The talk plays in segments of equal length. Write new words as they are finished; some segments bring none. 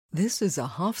This is a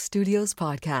Hoff Studios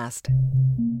podcast.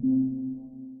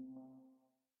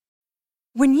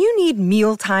 When you need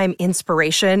mealtime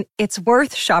inspiration, it's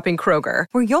worth shopping Kroger,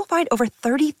 where you'll find over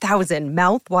 30,000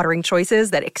 mouth-watering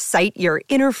choices that excite your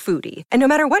inner foodie. And no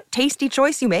matter what tasty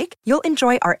choice you make, you'll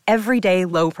enjoy our everyday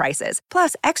low prices,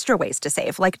 plus extra ways to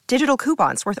save, like digital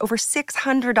coupons worth over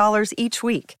 $600 each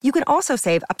week. You can also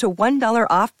save up to $1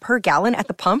 off per gallon at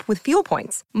the pump with fuel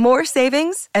points. More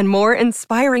savings and more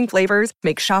inspiring flavors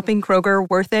make shopping Kroger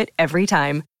worth it every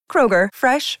time. Kroger,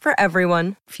 fresh for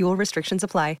everyone. Fuel restrictions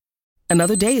apply.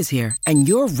 Another day is here, and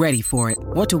you're ready for it.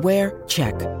 What to wear?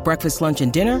 Check. Breakfast, lunch,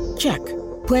 and dinner? Check.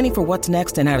 Planning for what's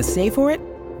next and how to save for it?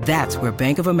 That's where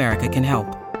Bank of America can help.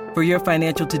 For your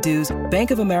financial to-dos,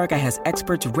 Bank of America has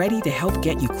experts ready to help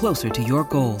get you closer to your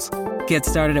goals. Get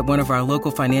started at one of our local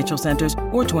financial centers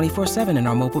or 24/7 in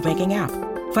our mobile banking app.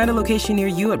 Find a location near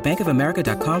you at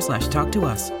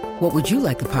bankofamerica.com/talktous. What would you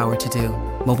like the power to do?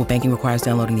 Mobile banking requires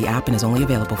downloading the app and is only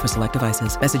available for select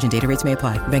devices. Message and data rates may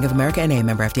apply. Bank of America N.A.,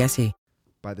 member FDIC.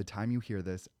 By the time you hear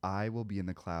this, I will be in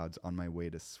the clouds on my way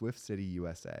to Swift City,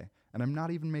 USA. And I'm not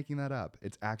even making that up.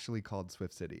 It's actually called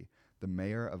Swift City. The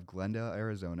mayor of Glendale,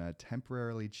 Arizona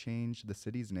temporarily changed the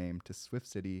city's name to Swift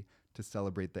City to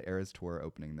celebrate the Eras Tour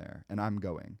opening there. And I'm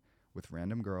going with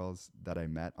random girls that I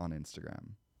met on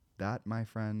Instagram. That, my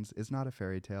friends, is not a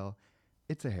fairy tale.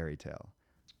 It's a hairy tale.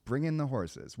 Bring in the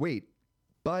horses. Wait.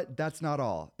 But that's not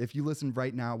all. If you listen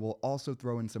right now, we'll also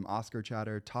throw in some Oscar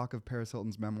chatter, talk of Paris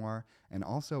Hilton's memoir, and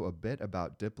also a bit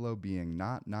about Diplo being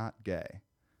not gay.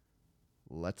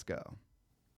 Let's go.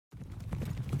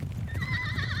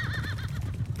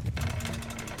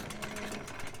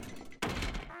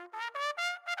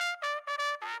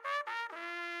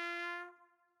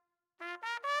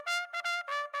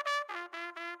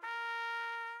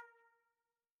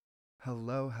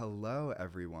 Hello,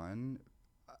 everyone.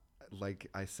 Like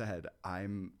I said,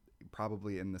 I'm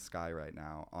probably in the sky right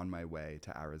now on my way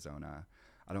to Arizona.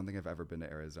 I don't think I've ever been to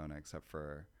Arizona except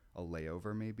for a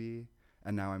layover maybe.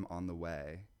 And now I'm on the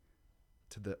way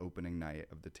to the opening night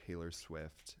of the Taylor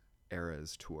Swift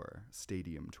Eras Tour,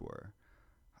 Stadium Tour.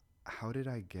 How did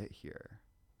I get here?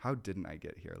 How didn't I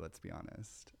get here? Let's be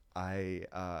honest.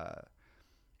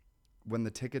 When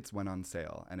the tickets went on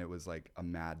sale and it was like a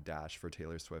mad dash for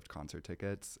Taylor Swift concert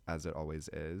tickets, as it always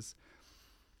is,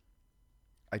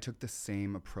 I took the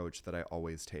same approach that I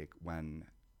always take when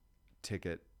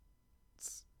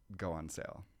tickets go on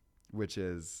sale, which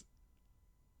is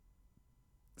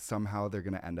somehow they're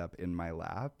going to end up in my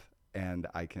lap and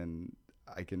I can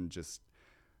just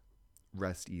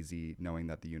rest easy knowing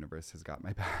that the universe has got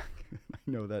my back. I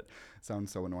know that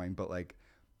sounds so annoying, but like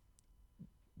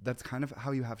that's kind of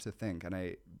how you have to think. And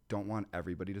I don't want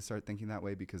everybody to start thinking that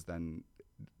way because then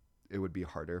it would be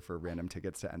harder for random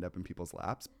tickets to end up in people's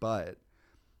laps. But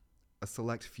a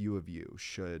select few of you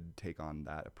should take on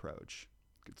that approach.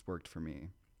 It's worked for me.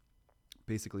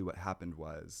 Basically what happened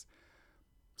was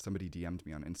somebody DM'd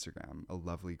me on Instagram, a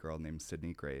lovely girl named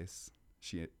Sydney Grace.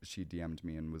 She DM'd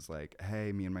me and was like,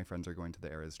 hey, me and my friends are going to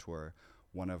the Eras Tour.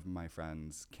 One of my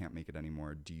friends can't make it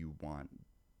anymore. Do you want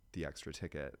the extra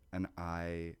ticket? And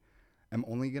I am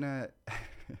only going to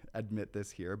admit this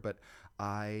here, but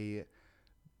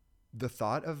the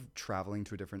thought of traveling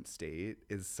to a different state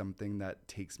is something that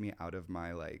takes me out of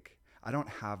my, like, I don't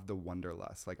have the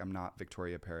wanderlust. Like, I'm not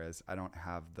Victoria Paris. I don't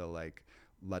have the, like,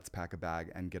 let's pack a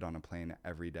bag and get on a plane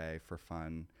every day for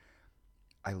fun.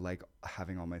 I like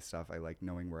having all my stuff. I like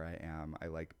knowing where I am. I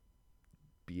like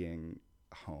being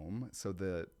home. So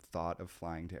the thought of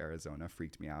flying to Arizona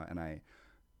freaked me out, and I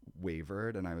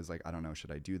wavered, and I was like, I don't know,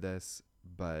 should I do this?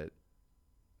 But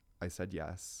I said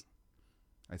yes.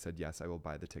 I will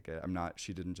buy the ticket.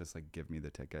 She didn't just like give me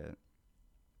the ticket.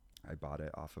 I bought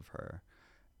it off of her.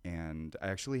 And I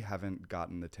actually haven't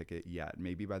gotten the ticket yet.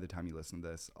 Maybe by the time you listen to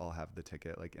this, I'll have the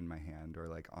ticket like in my hand or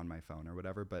like on my phone or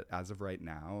whatever. But as of right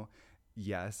now,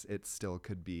 yes, it still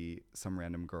could be some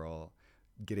random girl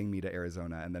getting me to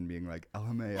Arizona and then being like,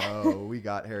 LMAO, we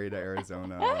got Harry to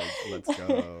Arizona, like, let's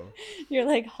go. You're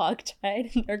like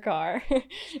hogtied in their car.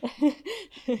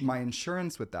 My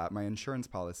insurance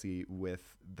policy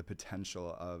with the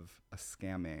potential of a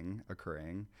scamming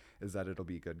occurring is that it'll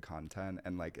be good content.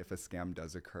 And like, if a scam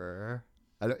does occur,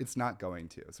 it's not going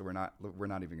to, so we're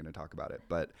not even going to talk about it.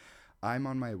 But I'm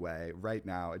on my way right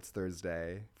now. It's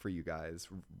Thursday for you guys.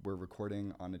 We're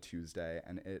recording on a Tuesday,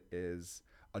 and it is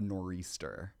a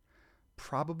nor'easter.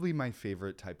 Probably my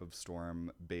favorite type of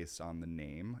storm based on the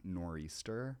name,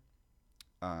 nor'easter.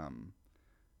 And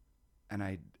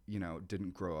I,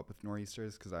 didn't grow up with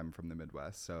nor'easters because I'm from the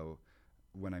Midwest. So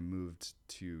when I moved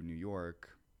to New York,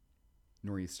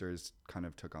 nor'easters kind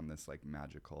of took on this like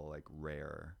magical, like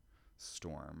rare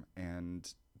storm,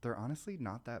 and they're honestly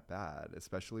not that bad,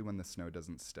 especially when the snow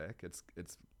doesn't stick. It's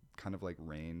kind of like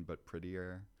rain but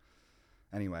prettier.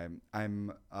 Anyway,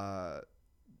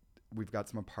 we've got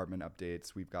some apartment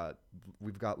updates. We've got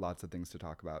lots of things to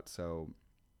talk about. So,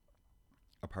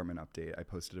 apartment update. I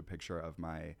posted a picture of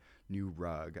my new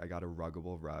rug. I got a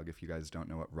Ruggable rug. If you guys don't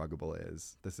know what Ruggable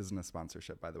is, this isn't a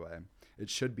sponsorship, by the way. It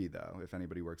should be though. If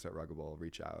anybody works at Ruggable,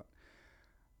 reach out.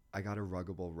 I got a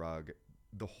Ruggable rug.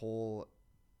 The whole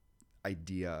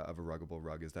idea of a Ruggable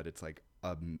rug is that it's like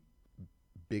a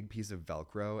big piece of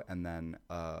Velcro and then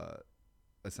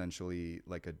essentially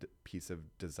like a piece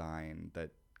of design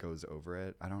that goes over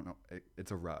it. I don't know.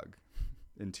 It's a rug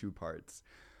in 2 parts.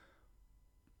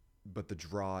 But the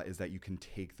draw is that you can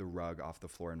take the rug off the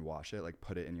floor and wash it, like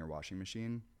put it in your washing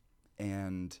machine.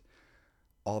 And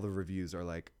all the reviews are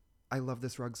like, I love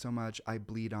this rug so much. I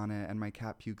bleed on it and my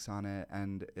cat pukes on it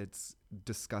and it's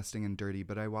disgusting and dirty,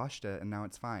 but I washed it and now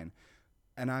it's fine.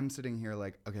 And I'm sitting here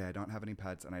like, okay, I don't have any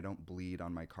pets and I don't bleed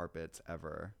on my carpets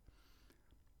ever.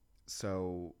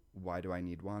 So why do I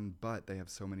need one? But they have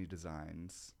so many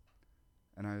designs.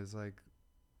 And I was like,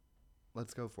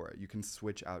 let's go for it. You can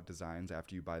switch out designs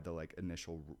after you buy the like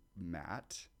initial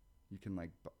mat. You can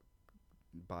like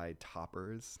buy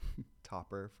toppers,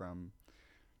 topper from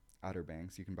Outer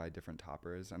Banks. You can buy different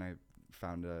toppers. And I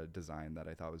found a design that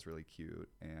I thought was really cute.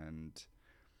 And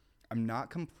I'm not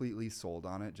completely sold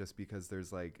on it just because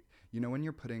there's like, you know, when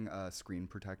you're putting a screen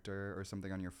protector or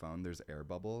something on your phone, there's air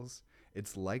bubbles.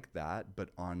 It's like that, but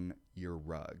on your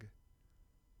rug.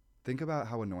 Think about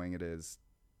how annoying it is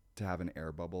to have an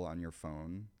air bubble on your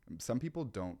phone. Some people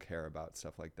don't care about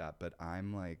stuff like that, but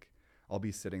I'm like, I'll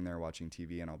be sitting there watching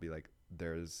TV and I'll be like,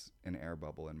 there's an air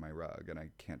bubble in my rug and I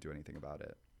can't do anything about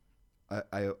it.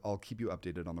 I'll keep you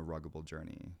updated on the Ruggable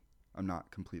journey. I'm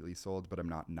not completely sold, but I'm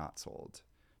not sold.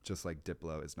 Just like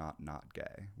Diplo is not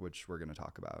gay, which we're going to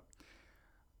talk about.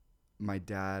 My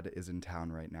dad is in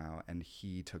town right now and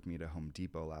he took me to Home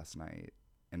Depot last night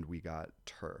and we got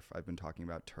turf. I've been talking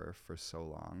about turf for so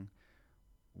long.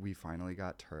 We finally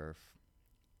got turf.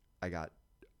 I got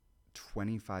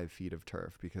 25 feet of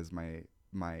turf because my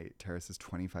terrace is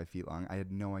 25 feet long. I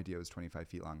had no idea it was 25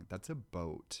 feet long. That's a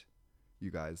boat, you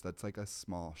guys. That's like a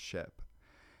small ship.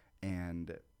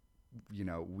 And, you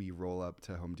know, we roll up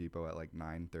to Home Depot at like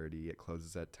 9:30. It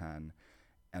closes at 10.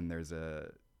 And there's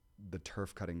the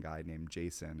turf cutting guy named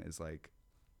Jason is like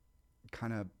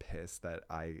kind of pissed that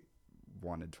I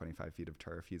wanted 25 feet of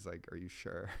turf. He's like, are you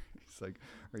sure? He's like,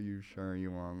 are you sure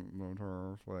you want the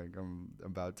turf? Like, I'm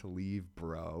about to leave,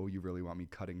 bro. You really want me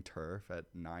cutting turf at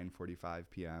 9:45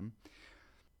 p.m.?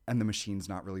 And the machine's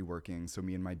not really working. So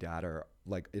me and my dad are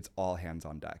like, it's all hands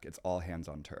on deck. It's all hands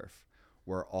on turf.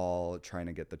 We're all trying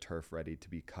to get the turf ready to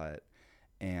be cut.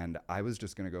 And I was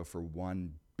just going to go for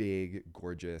one big,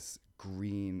 gorgeous,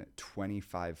 green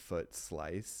 25-foot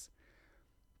slice.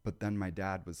 But then my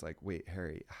dad was like, wait,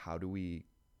 Harry, how do we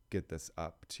get this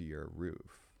up to your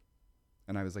roof?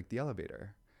 And I was like, the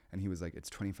elevator. And he was like, it's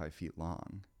 25 feet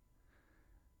long.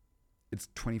 It's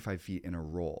 25 feet in a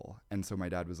roll. And so my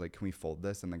dad was like, can we fold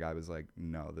this? And the guy was like,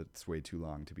 no, that's way too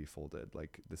long to be folded.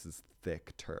 Like, this is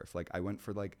thick turf. Like, I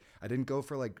didn't go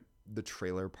for like the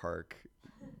trailer park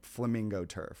flamingo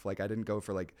turf. Like, I didn't go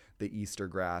for like the Easter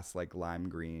grass, like lime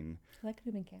green. That could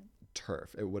have been camp.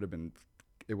 Turf. It would have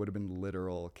been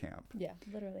literal camp. Yeah,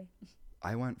 literally.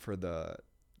 I went for the,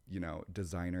 you know,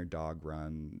 designer dog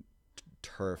run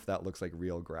turf that looks like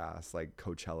real grass, like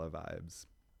Coachella vibes.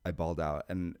 I bawled out.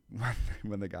 And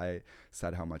when the guy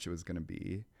said how much it was going to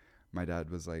be, my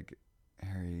dad was like,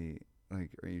 Harry,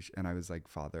 like, are you and I was like,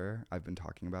 Father, I've been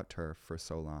talking about turf for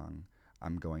so long.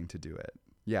 I'm going to do it.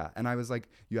 Yeah. And I was like,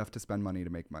 you have to spend money to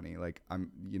make money. Like, You're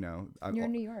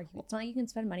in New York. It's not like you can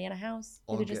spend money on a house.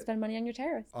 You could just spend money on your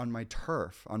terrace. On my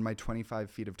turf, on my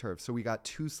 25 feet of turf. So we got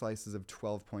 2 slices of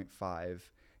 12.5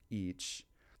 each.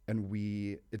 And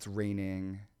it's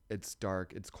raining. It's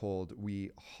dark. It's cold.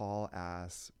 We haul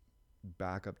ass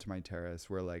back up to my terrace.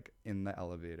 We're like in the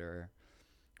elevator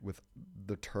with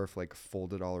the turf like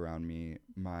folded all around me.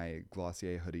 My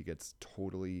Glossier hoodie gets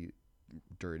totally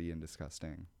dirty and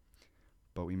disgusting.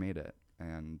 But we made it,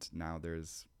 and now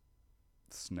there's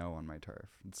snow on my turf.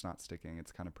 It's not sticking.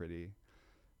 It's kind of pretty,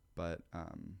 but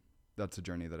that's a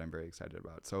journey that I'm very excited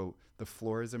about. So the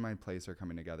floors in my place are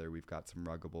coming together. We've got some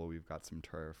Ruggable. We've got some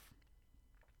turf.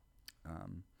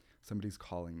 Somebody's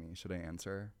calling me. Should I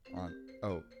answer? Oh. They're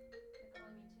calling me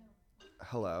too.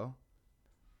 Hello.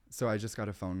 So I just got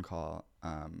a phone call.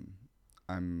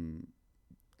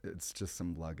 It's just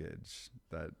some luggage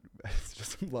that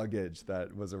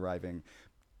was arriving.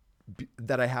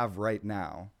 that I have right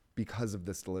now because of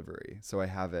this delivery. So I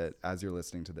have it as you're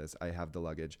listening to this. I have the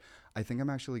luggage. I think I'm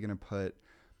actually going to put,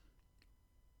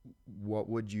 what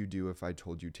would you do if I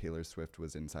told you Taylor Swift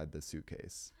was inside the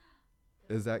suitcase?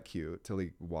 Is that cute to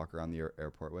like walk around the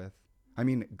airport with? I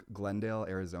mean, Glendale,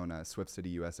 Arizona, Swift City,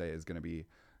 USA is going to be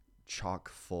chock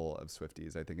full of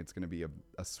Swifties. I think it's going to be a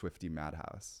Swiftie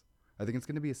madhouse. I think it's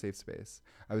going to be a safe space.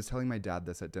 I was telling my dad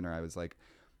this at dinner. I was like,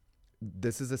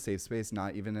 this is a safe space,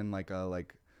 not even in like a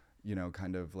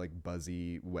kind of like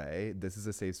buzzy way. This is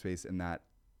a safe space in that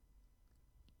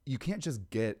you can't just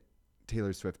get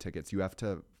Taylor Swift tickets. You have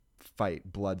to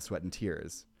fight blood, sweat, and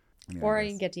tears. Or you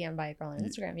can get DM'd by a girl on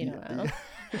Instagram, you don't know.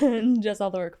 And just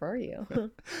all the work for you.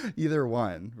 Either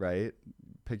one, right?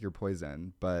 Pick your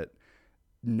poison. But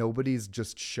nobody's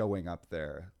just showing up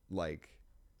there like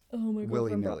oh my god,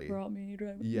 willy-nilly. Brought me.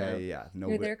 Yeah.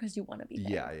 You're there because you want to be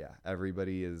there. Yeah.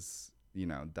 Everybody is,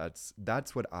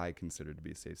 that's what I consider to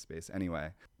be a safe space.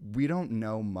 Anyway, we don't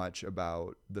know much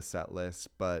about the set list,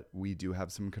 but we do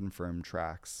have some confirmed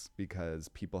tracks because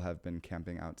people have been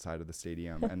camping outside of the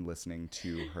stadium and listening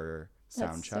to her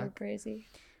sound check. That's so crazy.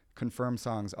 Confirmed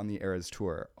songs on the Eras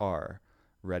tour are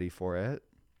Ready for It,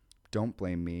 Don't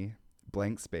Blame Me,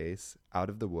 Blank Space, Out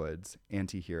of the Woods,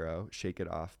 Anti-Hero, Shake It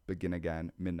Off, Begin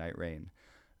Again, Midnight Rain.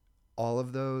 All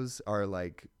of those are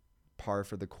like par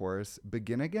for the course.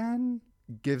 Begin Again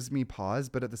gives me pause,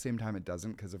 but at the same time it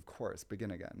doesn't, because of course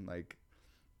Begin Again, like,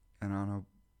 and on a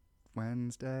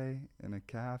Wednesday in a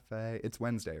cafe. It's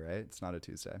Wednesday, right? It's not a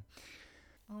Tuesday.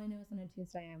 All I know is on a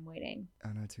Tuesday I'm waiting.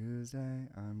 On a Tuesday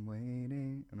I'm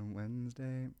waiting, on a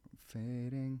Wednesday I'm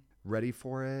fading. Ready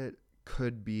for It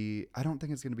could be, I don't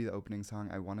think it's going to be the opening song.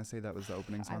 I want to say that was the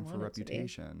opening song for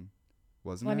Reputation.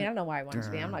 Wasn't it? I mean, I don't know why I want it to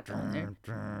be. I'm not going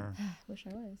there. Wish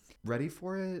I was. Ready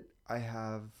for It, I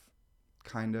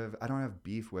don't have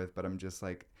beef with, but I'm just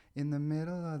like, in the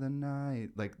middle of the night.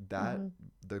 Like that,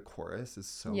 the chorus is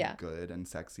so good and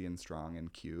sexy and strong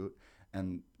and cute.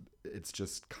 And it's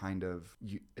just kind of,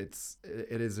 it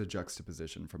is a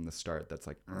juxtaposition from the start that's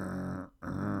like,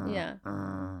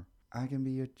 I can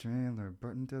be a trailer,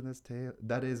 button to this tail.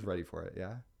 That is Ready for It,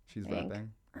 yeah? She's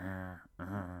rapping.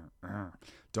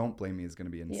 Don't Blame Me is going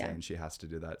to be insane. Yeah. She has to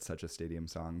do that. Such a stadium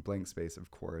song. Blank Space,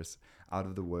 of course. Out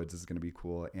of the Woods is going to be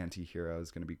cool. Anti-Hero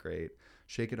is going to be great.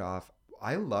 Shake It Off.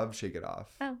 I love Shake It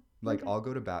Off. Oh, like, okay. I'll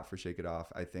go to bat for Shake It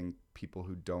Off. I think people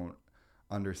who don't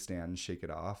understand Shake It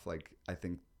Off, like, I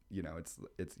think,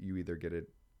 it's you either get it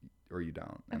or you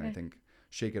don't. And I think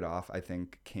Shake It Off, I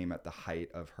think, came at the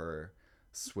height of her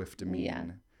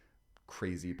Swiftamine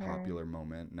crazy popular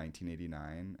moment,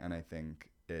 1989, and I think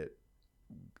it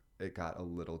got a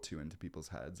little too into people's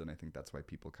heads, and I think that's why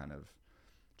people kind of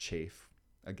chafe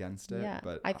against it.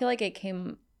 But I feel like it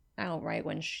came out right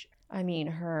when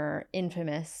her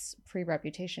infamous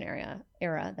pre-Reputation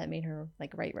era that made her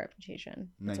like right Reputation.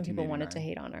 That's when people wanted to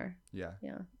hate on her. Yeah.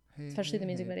 Hey, especially the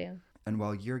music video. And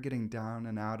while you're getting down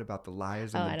and out about the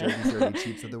liars and the dirty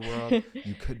cheats of the world,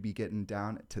 you could be getting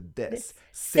down to this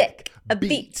sick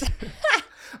beat.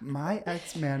 My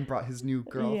ex-man brought his new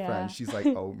girlfriend. Yeah. She's like,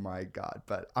 oh my God,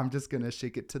 but I'm just going to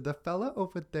shake it to the fella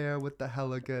over there with the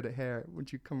hella good hair.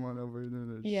 Would you come on over?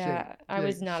 Yeah, I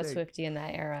was not a Swiftie in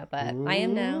that era, but I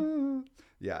am now.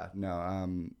 Yeah, no.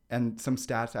 And some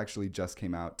stats actually just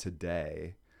came out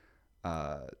today.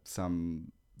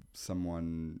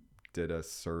 Someone did a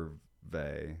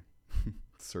survey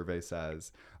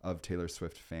says, of Taylor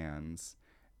Swift fans,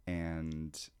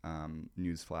 and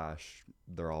newsflash,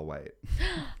 they're all white.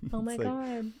 Oh my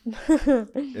God.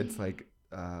 It's like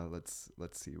let's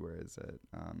see, where is it?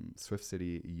 Swift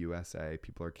City, USA.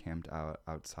 People are camped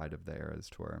outside of the Eras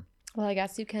tour. Well, I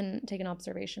guess you can take an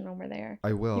observation when we're there.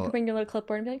 I will. You can bring your little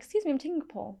clipboard and be like, excuse me, I'm taking a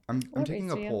poll. I'm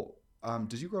taking a poll.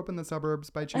 Did you grow up in the suburbs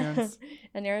by chance?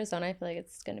 In Arizona, I feel like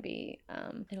it's going to be,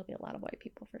 it'll be a lot of white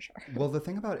people for sure. Well, the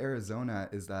thing about Arizona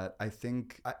is that I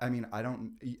think,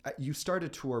 you start a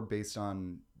tour based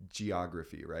on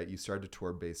geography, right? You start a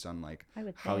tour based on like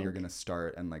how you're going to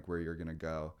start and like where you're going to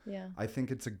go. Yeah. I think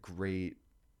it's a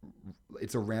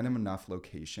random enough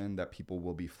location that people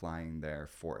will be flying there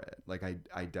for it. Like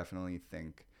I definitely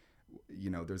think,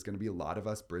 there's going to be a lot of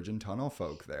us bridge and tunnel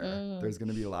folk there. There's going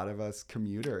to be a lot of us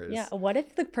commuters. Yeah. What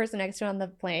if the person next to you on the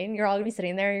plane, you're all going to be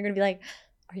sitting there and you're going to be like,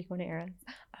 are you going to Eras?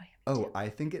 I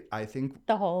think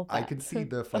the whole I could see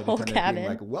the flight attendant cabin being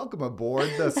like, welcome aboard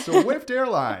the Swift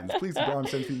Airlines. Please be on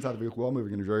 10 feet inside the vehicle while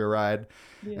moving. Enjoy your ride.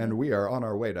 Yeah. And we are on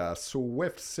our way to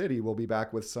Swift City. We'll be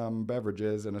back with some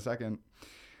beverages in a second.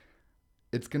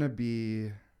 It's going to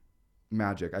be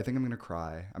magic. I think I'm going to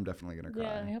cry. I'm definitely going to cry.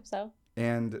 Yeah, I hope so.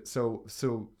 And so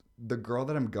the girl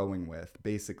that I'm going with,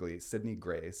 basically, Sydney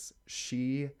Grace,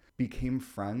 she became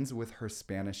friends with her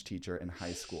Spanish teacher in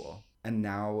high school. And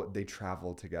now they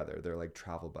travel together. They're like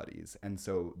travel buddies. And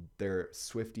so they're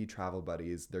Swiftie travel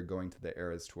buddies. They're going to the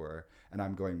Eras tour, and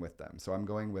I'm going with them. So I'm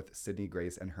going with Sydney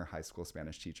Grace and her high school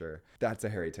Spanish teacher. That's a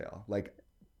hairy tale. Like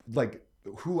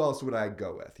who else would I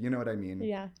go with? You know what I mean?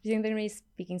 Yeah. Do you think they're going to be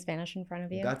speaking Spanish in front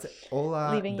of you? That's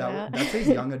hola. Leaving you out? That's a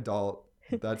young adult.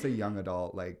 That's a young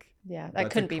adult. Like, yeah,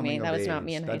 that couldn't be me. That was not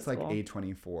me in high school. That's like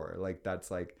A24. Like, that's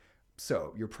like.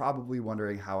 So you're probably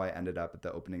wondering how I ended up at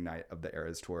the opening night of the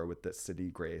Eras tour with the Sydney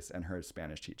Grace and her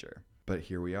Spanish teacher. But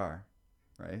here we are,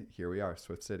 right? Here we are,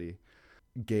 Swift City.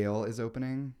 Gale is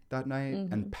opening that night,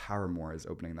 and Paramore is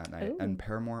opening that night. Ooh. And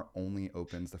Paramore only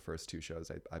opens the first 2 shows,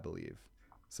 I believe.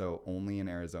 So only in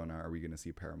Arizona are we going to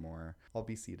see Paramore. I'll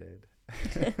be seated.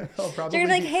 You're gonna be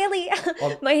like, Haley,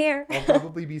 my hair. I'll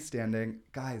probably be standing.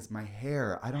 Guys, my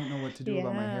hair. I don't know what to do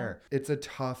about my hair. It's a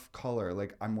tough color.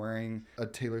 Like, I'm wearing a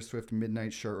Taylor Swift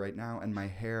midnight shirt right now, and my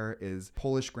hair is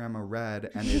Polish grandma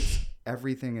red, and it's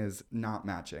everything is not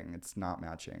matching. It's not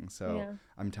matching. So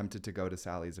I'm tempted to go to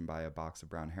Sally's and buy a box of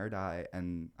brown hair dye.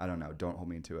 And I don't know. Don't hold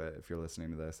me to it if you're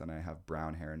listening to this and I have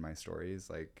brown hair in my stories.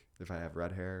 Like, if I have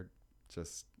red hair,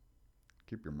 just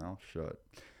keep your mouth shut.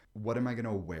 What am I going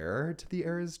to wear to the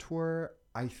Eras tour?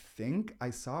 I think I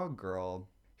saw a girl.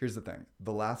 Here's the thing.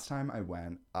 The last time I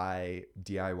went, I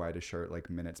DIY'd a shirt like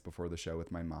minutes before the show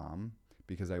with my mom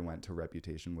because I went to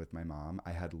Reputation with my mom.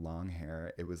 I had long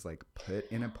hair. It was like put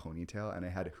in a ponytail and I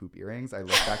had hoop earrings. I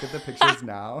look back at the pictures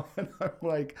now and I'm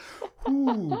like,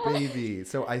 ooh, baby.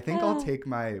 So I think I'll take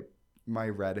my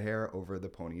red hair over the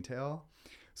ponytail.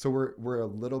 So we're a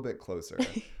little bit closer.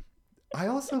 I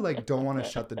also like don't want to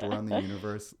shut the door on the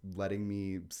universe letting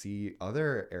me see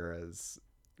other Eras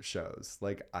shows.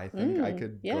 Like, I think I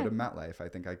could go to MetLife. I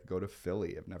think I could go to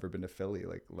Philly. I've never been to Philly.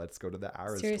 Like, let's go to the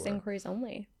Eras Serious tour. inquiries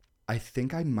only. I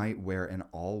think I might wear an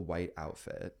all white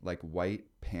outfit, like white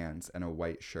pants and a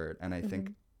white shirt. And I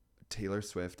think Taylor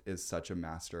Swift is such a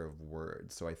master of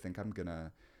words. So I think I'm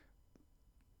gonna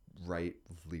write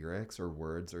lyrics or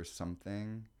words or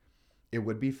something. It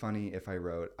would be funny if I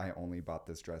wrote, I only bought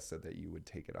this dress so that you would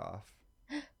take it off.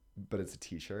 But it's a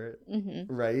t-shirt,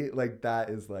 right? Like, that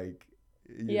is like,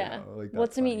 you know, like, well,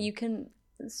 to me, you can,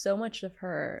 so much of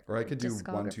her or I could do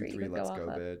 1, 2, 3, let's go,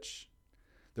 bitch.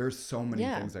 There's so many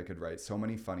things I could write. So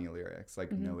many funny lyrics.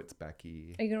 Like, no, it's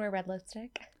Becky. Are you going to wear red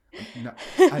lipstick? No,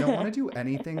 I don't want to do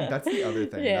anything. That's the other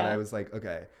thing that I was like,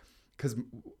 okay. Because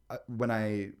when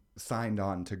I signed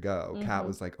on to go, Kat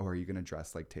was like, oh, are you going to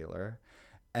dress like Taylor?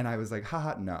 And I was like,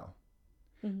 haha, no.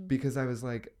 Because I was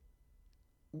like,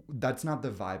 that's not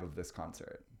the vibe of this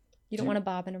concert. You don't want to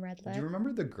bob in a red lip? Do you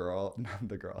remember the girl? Not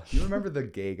the girl. You remember the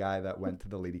gay guy that went to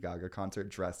the Lady Gaga concert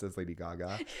dressed as Lady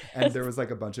Gaga? And there was like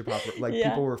a bunch of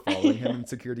people were following him and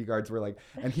security guards were like,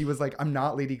 and he was like, I'm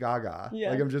not Lady Gaga.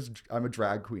 Like, I'm a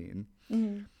drag queen.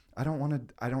 I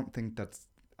don't think that's,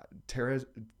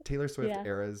 Taylor Swift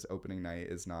Eras opening night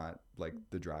is not like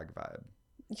the drag vibe.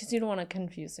 Because you don't want to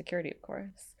confuse security, of course.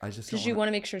 Because you want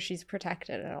to make sure she's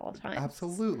protected at all times.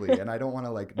 Absolutely. And I don't want to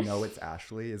like know it's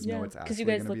Ashley. No, it's Ashley. Because you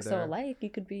guys look so alike. You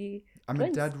could be I'm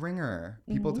twins. A dead ringer.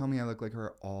 People tell me I look like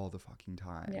her all the fucking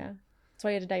time. Yeah. That's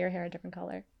why you had to dye your hair a different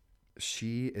color.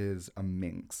 She is a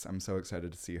minx. I'm so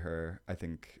excited to see her. I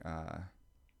think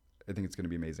it's going to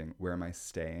be amazing. Where am I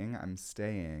staying? I'm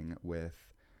staying with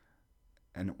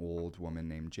an old woman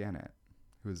named Janet,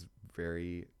 who is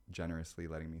very generously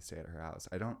letting me stay at her house.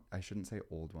 I shouldn't say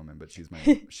old woman, but she's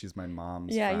my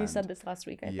mom's friend. You said this last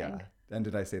week, I think. And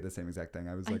did I say the same exact thing?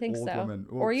 I was like, I think old so. woman.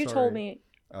 Oh, or you sorry. told me.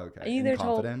 Okay. Either in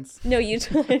confidence? No, you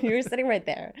were sitting right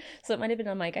there. So it might have been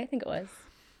on mic. I think it was.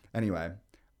 Anyway,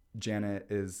 Janet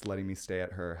is letting me stay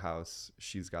at her house.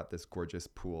 She's got this gorgeous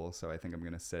pool, so I think I'm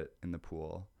going to sit in the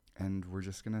pool. And we're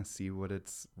just going to see what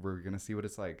it's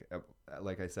like.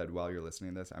 Like I said, while you're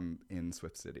listening to this, I'm in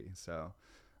Swift City. So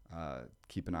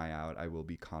keep an eye out. I will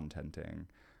be contenting.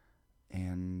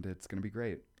 And it's going to be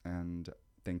great. And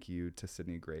thank you to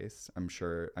Sydney Grace. I'm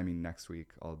sure, next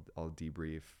week I'll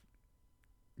debrief.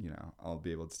 You know, I'll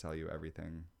be able to tell you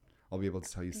everything. I'll be able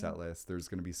to tell you set list. There's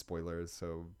going to be spoilers.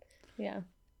 So, yeah.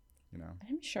 You know.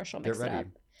 I'm sure she'll mix get ready. It up.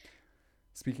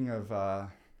 Speaking of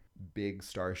big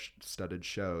star-studded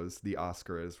shows, the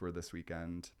Oscars were this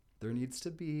weekend. There needs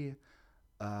to be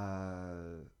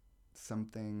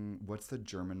something, what's the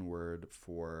German word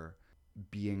for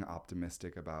being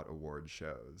optimistic about award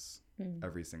shows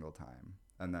every single time,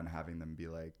 and then having them be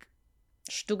like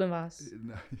Stugenwas.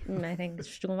 I think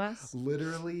Stugenwas.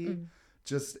 Literally,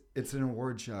 just, it's an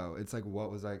award show. It's like, what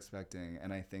was I expecting?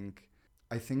 And I think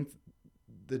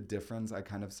the difference, I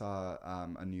kind of saw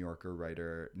a New Yorker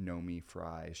writer, Nomi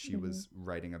Fry. She was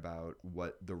writing about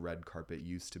what the red carpet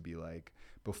used to be like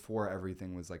before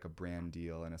everything was like a brand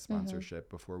deal and a sponsorship,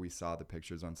 before we saw the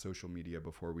pictures on social media,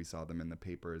 before we saw them in the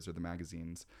papers or the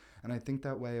magazines. And I think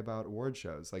that way about award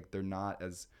shows. Like, they're not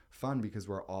as fun because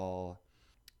we're all...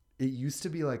 It used to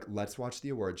be like, let's watch the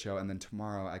award show and then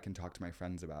tomorrow I can talk to my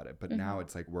friends about it. But now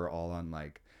it's like we're all on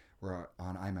like... We're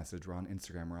on iMessage, we're on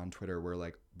Instagram, we're on Twitter. We're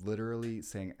like literally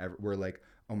saying, we're like,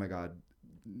 oh my God,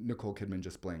 Nicole Kidman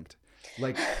just blinked.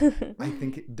 Like, I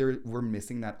think we're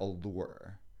missing that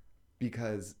allure,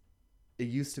 because it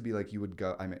used to be like you would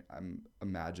go, I'm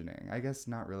imagining, I guess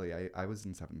not really. I was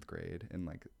in 7th grade in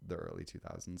like the early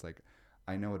 2000s. Like,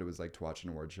 I know what it was like to watch an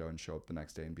award show and show up the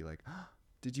next day and be like, oh,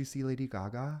 did you see Lady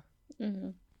Gaga?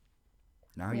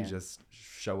 Now you just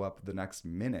show up the next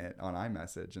minute on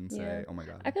iMessage and say, oh my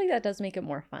God. I feel like that does make it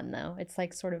more fun, though. It's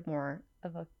like sort of more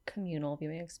of a communal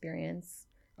viewing experience.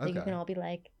 Like you can all be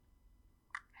like,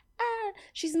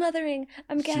 she's mothering.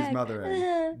 I'm gagged. She's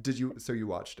mothering. So you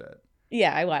watched it?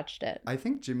 Yeah, I watched it. I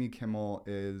think Jimmy Kimmel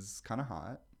is kind of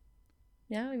hot.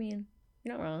 Yeah, I mean,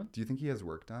 you're not wrong. Do you think he has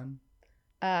work done?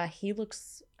 He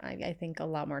looks, I think, a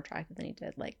lot more attractive than he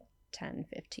did like 10,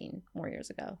 15 more years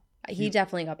ago. He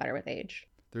definitely got better with age.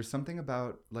 There's something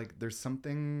about, like, there's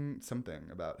something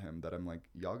about him that I'm like,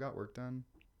 y'all got work done?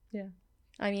 Yeah.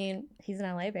 I mean, he's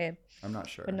an LA babe. I'm not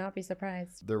sure. Would not be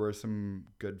surprised. There were some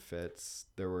good fits.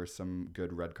 There were some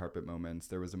good red carpet moments.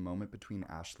 There was a moment between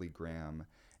Ashley Graham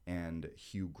and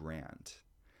Hugh Grant.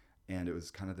 And it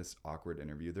was kind of this awkward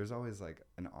interview. There's always like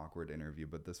an awkward interview,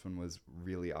 but this one was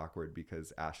really awkward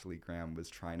because Ashley Graham was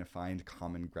trying to find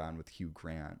common ground with Hugh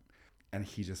Grant. And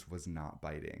he just was not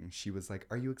biting. She was like,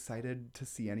 are you excited to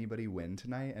see anybody win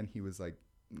tonight? And he was like,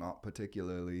 not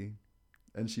particularly.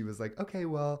 And she was like, okay,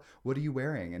 well, what are you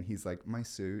wearing? And he's like, my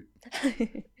suit.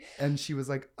 And she was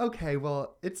like, okay,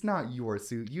 well, it's not your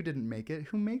suit. You didn't make it.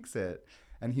 Who makes it?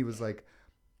 And he was like,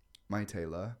 my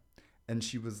tailor. And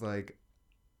she was like,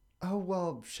 oh,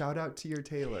 well, shout out to your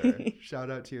tailor.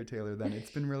 Shout out to your tailor then.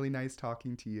 It's been really nice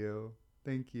talking to you.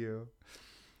 Thank you.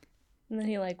 And then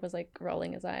he was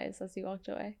rolling his eyes as he walked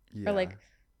away. Yeah. Or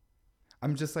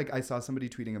I'm just like, I saw somebody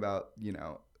tweeting about,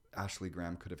 Ashley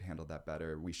Graham could have handled that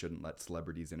better. We shouldn't let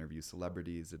celebrities interview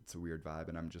celebrities. It's a weird vibe.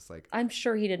 And I'm just like, I'm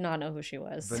sure he did not know who she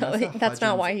was. Vanessa so that's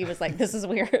not why he was like, this is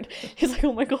weird. He's like,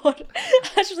 oh my God,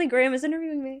 Ashley Graham is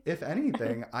interviewing me. If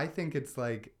anything, I think it's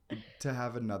like to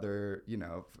have another,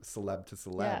 celeb to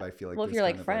celeb. Yeah. I feel like, well, if you're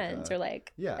like friends, you're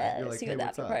like, you're like, see hey,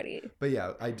 what's up? Party. But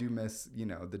yeah, I do miss,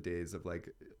 the days of like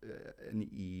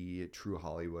an True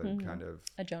Hollywood kind of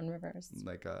a Joan Rivers,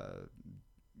 like a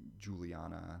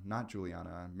not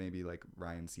Juliana, maybe like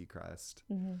Ryan Seacrest.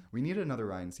 We need another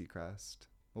Ryan Seacrest.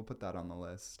 We'll put that on the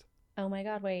list. Oh my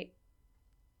God, wait.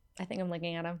 I think I'm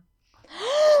looking at him.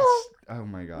 Oh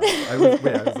my God. I was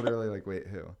literally like, wait,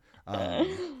 who?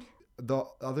 The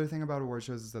other thing about award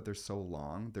shows is that they're so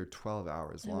long. They're 12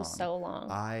 hours long. So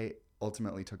long. I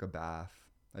ultimately took a bath.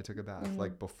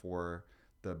 Like before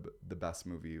the best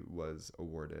movie was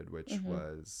awarded, which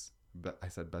was... But I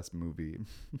said best movie,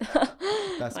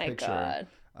 best picture,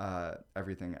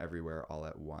 Everything Everywhere All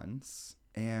at Once.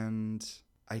 And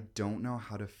I don't know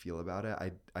how to feel about it.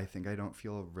 I think I don't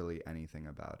feel really anything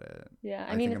about it. Yeah,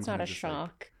 I mean, it's not a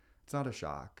shock. It's not a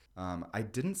shock. I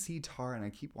didn't see Tar, and I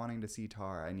keep wanting to see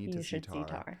Tar. I need to see Tar. You should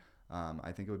see Tar.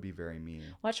 I think it would be very me.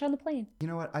 Watch it on the plane. You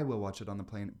know what? I will watch it on the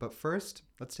plane. But first,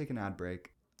 let's take an ad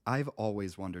break. I've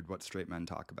always wondered what straight men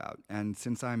talk about. And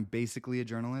since I'm basically a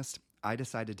journalist, I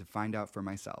decided to find out for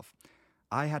myself.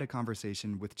 I had a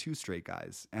conversation with 2 straight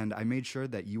guys, and I made sure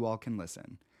that you all can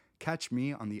listen. Catch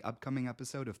me on the upcoming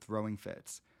episode of Throwing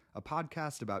Fits, a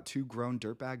podcast about 2 grown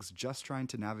dirtbags just trying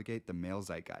to navigate the male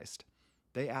zeitgeist.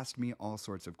 They asked me all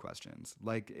sorts of questions,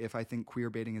 like if I think queer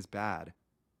baiting is bad,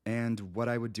 and what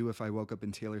I would do if I woke up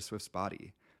in Taylor Swift's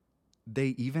body. They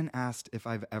even asked if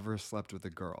I've ever slept with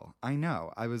a girl. I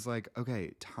know, I was like,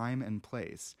 okay, time and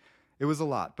place. It was a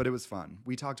lot, but it was fun.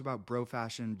 We talked about bro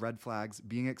fashion, red flags,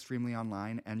 being extremely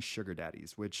online, and sugar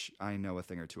daddies, which I know a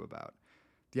thing or two about.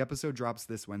 The episode drops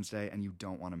this Wednesday, and you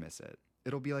don't want to miss it.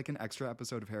 It'll be like an extra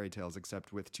episode of Harry Tales,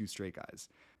 except with 2 straight guys.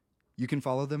 You can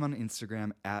follow them on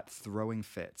Instagram at Throwing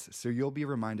Fits, so you'll be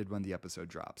reminded when the episode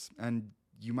drops. And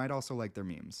you might also like their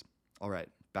memes. All right,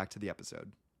 back to the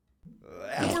episode.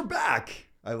 And we're back!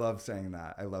 I love saying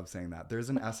that.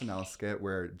 There's an SNL skit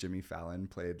where Jimmy Fallon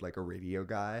played like a radio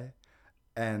guy.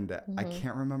 And I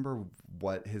can't remember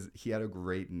what he had a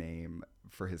great name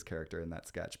for his character in that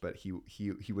sketch, but he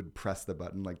would press the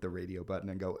button, like the radio button,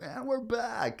 and go, and we're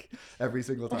back every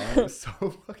single time. It was so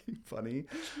fucking funny.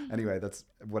 Anyway, that's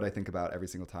what I think about every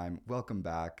single time. Welcome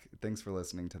back. Thanks for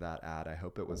listening to that ad. I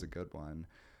hope it was a good one.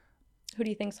 Who do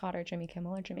you think's hotter, Jimmy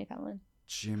Kimmel or Jimmy Fallon?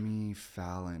 Jimmy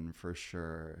Fallon, for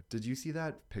sure. Did you see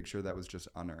that picture that was just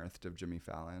unearthed of Jimmy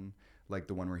Fallon? Like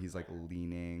the one where he's like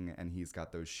leaning and he's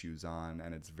got those shoes on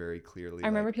and it's very clearly. I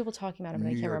remember people talking about him, but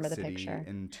I can't remember the City picture.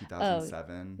 In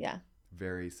 2007. Oh, yeah.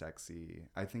 Very sexy.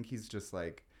 I think he's just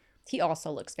like. He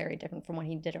also looks very different from what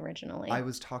he did originally. I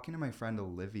was talking to my friend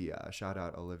Olivia. Shout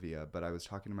out Olivia. But I was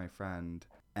talking to my friend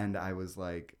and I was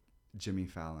like, Jimmy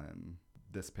Fallon.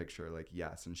 This picture, like,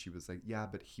 yes. And she was like, yeah,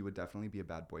 but he would definitely be a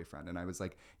bad boyfriend. And I was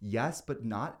like, yes, but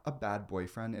not a bad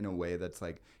boyfriend in a way that's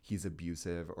like he's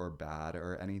abusive or bad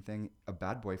or anything. A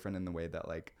bad boyfriend in the way that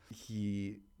like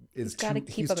he's got to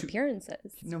keep up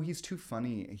appearances. No, he's too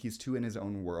funny. He's too in his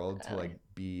own world to like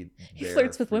be he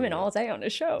flirts with women all day on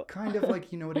his show. Kind of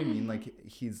like, you know what I mean? Like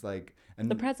he's like,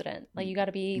 and the president. Like you got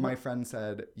to be. My friend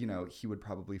said, you know, he would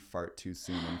probably fart too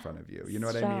soon in front of you. You know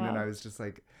what I mean? And I was just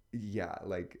like, yeah,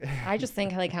 like. I just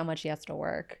think like how much he has to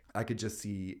work. I could just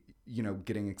see, you know,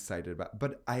 getting excited about,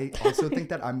 but I also think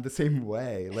that I'm the same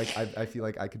way. Like I feel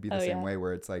like I could be the same way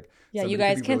where it's like. Yeah, you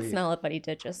guys can't smell it, but he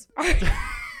did just.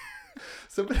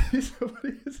 Somebody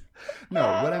is.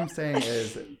 No, what I'm saying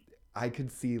is I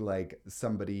could see like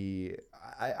somebody,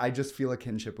 I just feel a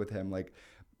kinship with him. Like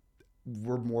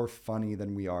we're more funny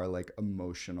than we are like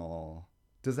emotional.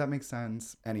 Does that make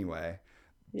sense? Anyway.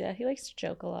 Yeah, he likes to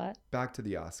joke a lot. Back to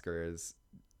the Oscars.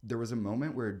 There was a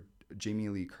moment where Jamie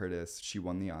Lee Curtis, she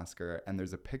won the Oscar, and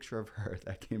there's a picture of her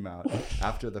that came out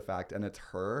after the fact, and it's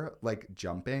her like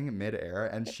jumping midair,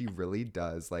 and she really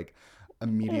does like.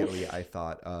 Immediately, I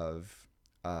thought of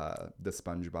the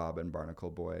SpongeBob and Barnacle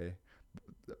Boy.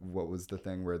 What was the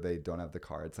thing where they don't have the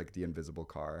car? It's like the invisible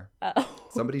car. Oh.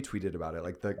 Somebody tweeted about it,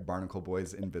 like the Barnacle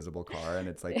Boy's invisible car, and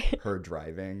it's like her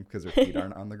driving because her feet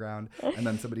aren't on the ground. And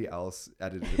then somebody else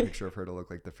edited a picture of her to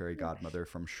look like the fairy godmother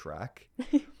from Shrek.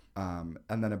 And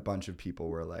then a bunch of people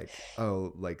were like,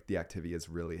 oh, like the activity is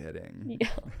really hitting. Yeah.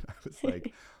 I was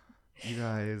like, you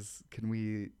guys, can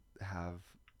we have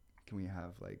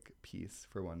like peace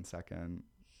for 1 second?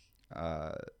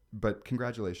 But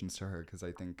congratulations to her, because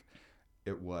I think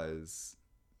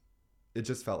it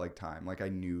just felt like time. Like I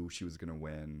knew she was gonna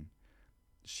win.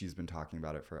 She's been talking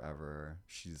about it forever.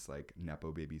 She's like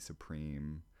Nepo baby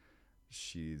supreme.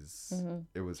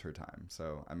 It was her time.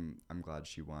 So I'm glad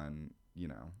she won. You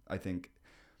know, I think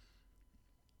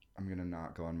I'm gonna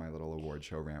not go on my little award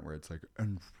show rant where it's like,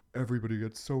 and everybody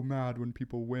gets so mad when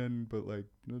people win, but like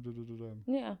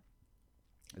yeah.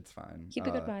 It's fine. Keep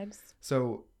the good vibes.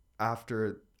 So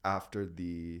after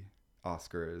the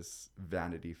Oscars,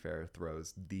 Vanity Fair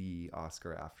throws the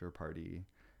Oscar after party,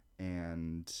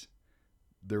 and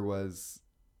there was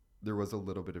a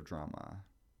little bit of drama.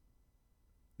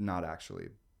 Not actually,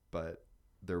 but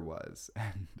there was,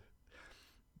 and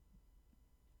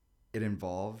it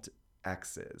involved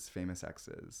famous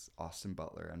exes, Austin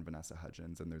Butler and Vanessa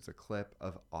Hudgens. And there's a clip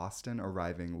of Austin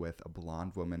arriving with a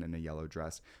blonde woman in a yellow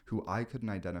dress who I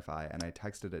couldn't identify. And I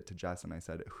texted it to Jess and I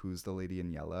said, who's the lady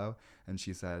in yellow? And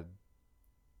she said,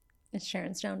 it's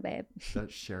Sharon Stone, babe.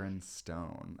 That's Sharon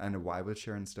Stone. And why was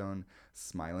Sharon Stone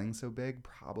smiling so big?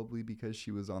 Probably because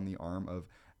she was on the arm of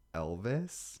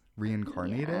Elvis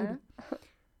reincarnated. Yeah.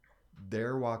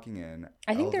 They're walking in.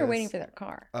 I think they were waiting for their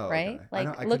car, right? Okay.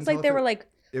 Like, it looks like they were like,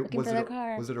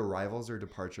 was it arrivals or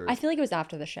departures? I feel like it was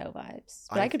after the show vibes,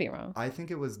 but I could be wrong. I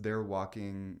think it was they're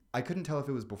walking. I couldn't tell if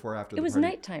it was before or after. It was party,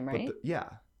 nighttime, right? Yeah.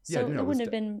 So it wouldn't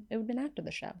have been. It would have been after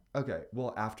the show. Okay,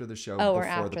 well, after the show. Oh, or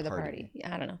after the party.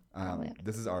 Yeah, I don't know.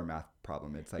 This is our math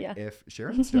problem. It's like if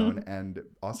Sharon Stone and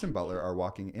Austin Butler are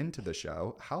walking into the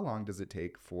show, how long does it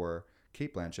take for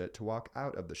Cate Blanchett to walk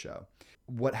out of the show?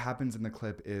 What happens in the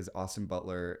clip is Austin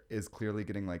Butler is clearly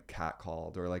getting like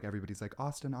catcalled, or like everybody's like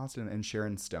Austin, and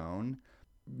Sharon Stone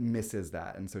misses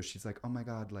that, and so she's like, oh my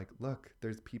god, like look,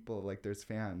 there's people, like there's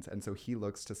fans, and so he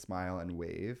looks to smile and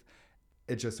wave.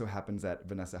 It just so happens that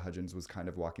Vanessa Hudgens was kind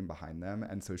of walking behind them,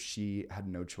 and so she had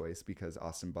no choice because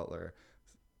Austin Butler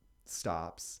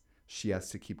stops. She has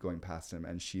to keep going past him,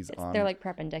 and they're like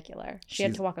perpendicular. She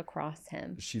had to walk across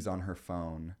him. She's on her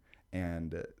phone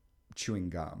and chewing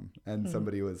gum, and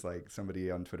somebody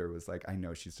on Twitter was like, I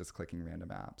know she's just clicking random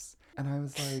apps, and I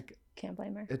was like, can't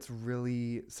blame her. It's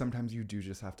really, sometimes you do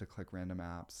just have to click random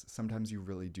apps. Sometimes you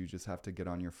really do just have to get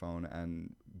on your phone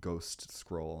and ghost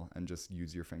scroll and just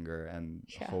use your finger and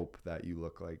hope that you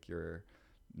look like you're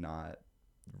not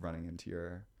running into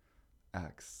your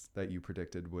ex that you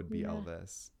predicted would be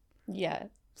Elvis. Yeah.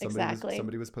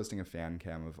 Somebody was posting a fan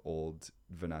cam of old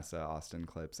Vanessa Austin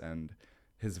clips, and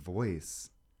his voice,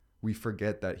 we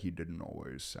forget that he didn't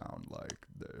always sound like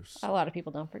this. A lot of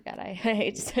people don't forget. I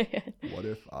hate to say it. What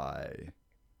if I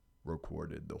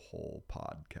recorded the whole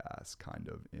podcast kind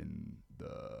of in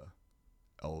the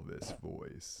Elvis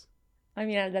voice? I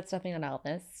mean, that's definitely not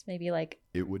Elvis. Maybe like...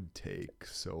 It would take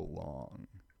so long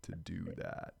to do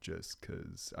that just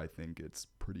because I think it's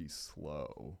pretty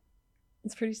slow.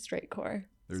 It's pretty straightcore.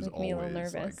 There's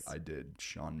always like I did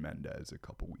Shawn Mendes a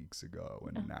couple weeks ago,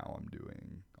 and now I'm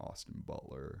doing Austin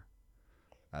Butler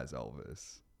as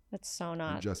Elvis. That's so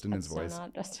not Justin his voice. So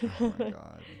not Justin. Oh my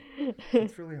god,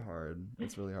 it's really hard.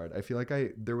 It's really hard. I feel like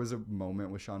there was a moment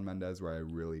with Shawn Mendes where I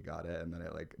really got it, and then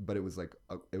but it was like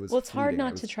it was. Well, it's hard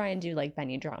not to try and do like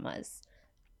Benny Drama's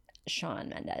Shawn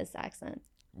Mendes accent.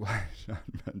 Why Shawn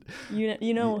Mendes?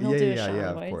 You know he'll do a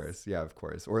Shawn voice. Of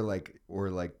course, or like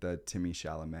the Timmy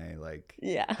Chalamet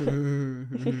yeah yeah.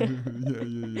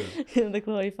 The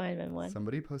Chloe Fineman one.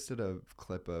 Somebody posted a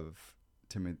clip of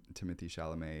Timothy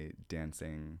Chalamet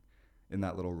dancing in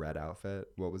that little red outfit.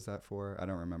 What was that for? I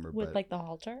don't remember. With like the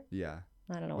halter? Yeah.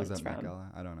 I don't know what it's from. Was that Met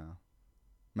Gala? I don't know.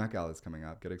 Met Gala is coming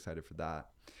up. Get excited for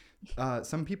that.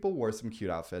 Some people wore some cute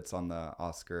outfits on the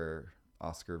Oscar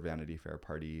Vanity Fair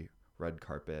party red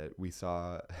carpet. We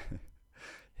saw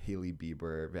Hailey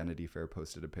Bieber. Vanity Fair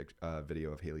posted a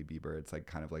video of Hailey Bieber. It's like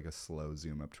kind of like a slow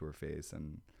zoom up to her face,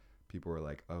 and people were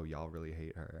like, "Oh, y'all really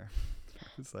hate her."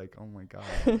 It's like, oh my god.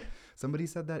 Somebody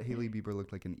said that Hailey Bieber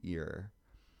looked like an ear,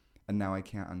 and now I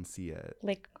can't unsee it.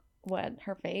 Like what?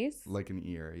 Her face? Like an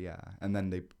ear, yeah. And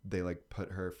then they like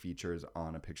put her features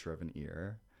on a picture of an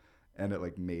ear, and it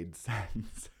like made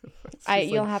sense.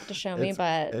 You'll have to show me,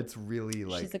 but it's really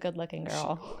like she's a good-looking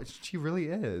girl. She really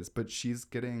is, but she's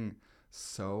getting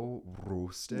so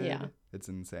roasted. Yeah, it's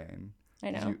insane. I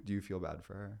know. Do you feel bad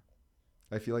for her?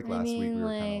 I feel like last week we were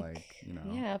kind of like,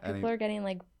 yeah, people are getting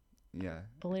like yeah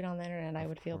bullied on the internet. I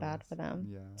would feel bad for them.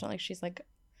 Yeah, it's not like she's like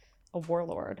a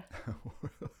warlord.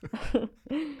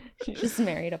 She just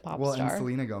married a pop star. And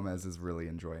Selena Gomez is really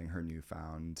enjoying her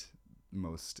newfound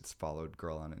most followed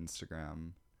girl on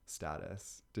Instagram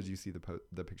status. Did you see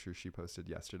the picture she posted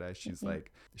yesterday? She's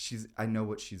like, I know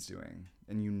what she's doing,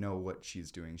 and you know what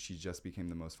she's doing. She just became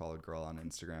the most followed girl on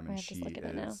Instagram, and she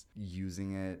is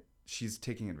using it. She's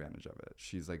taking advantage of it.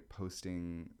 She's like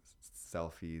posting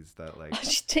selfies that like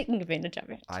she's taking advantage of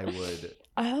it. I would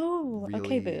really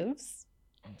okay, boobs.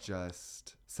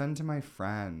 Just send to my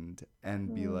friend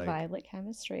and be like, Violet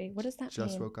Chemistry. What does that mean?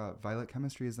 Just woke up. Violet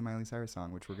Chemistry is the Miley Cyrus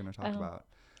song, which we're going to talk about.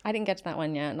 I didn't get to that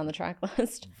one yet on the track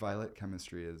list. Violet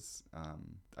Chemistry is,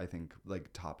 I think, like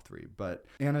top 3. But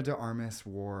Anna de Armas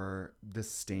wore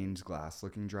this stained glass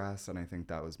looking dress, and I think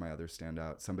that was my other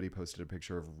standout. Somebody posted a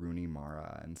picture of Rooney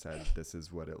Mara and said, "This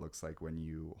is what it looks like when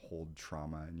you hold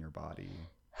trauma in your body."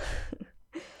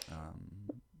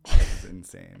 This is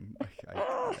insane. Like,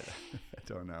 I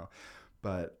don't know.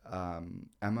 But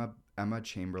Emma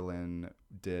Chamberlain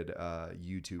did a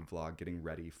YouTube vlog getting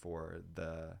ready for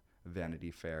the Vanity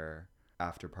Fair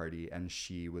after party, and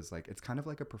she was like, it's kind of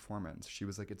like a performance. She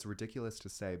was like, it's ridiculous to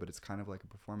say, but it's kind of like a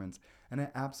performance, and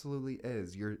it absolutely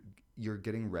is. You're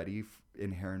getting ready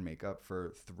in hair and makeup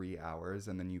for 3 hours,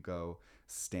 and then you go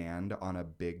stand on a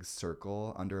big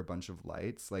circle under a bunch of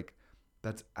lights. Like,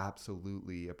 that's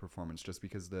absolutely a performance. Just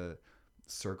because the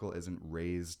circle isn't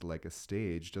raised like a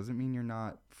stage doesn't mean you're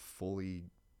not fully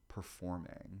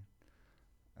performing.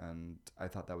 And I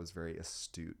thought that was very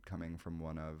astute coming from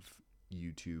one of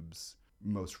YouTube's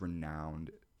most renowned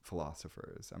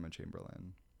philosophers, Emma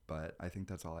Chamberlain. But I think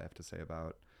that's all I have to say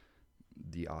about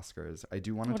the Oscars. I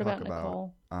do want to talk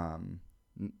about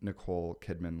Nicole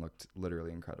Kidman looked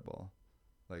literally incredible.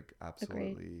 Like,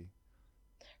 absolutely. Agreed.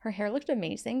 Her hair looked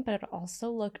amazing, but it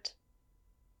also looked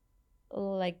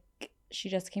like she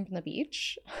just came from the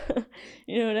beach.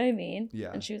 You know what I mean?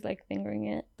 Yeah. And she was like fingering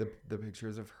it. The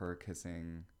pictures of her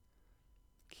kissing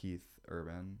Keith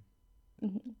Urban,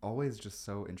 always just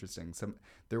so interesting.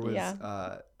 There was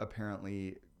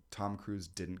apparently Tom Cruise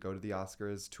didn't go to the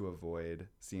Oscars to avoid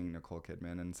seeing Nicole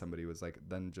Kidman, and somebody was like,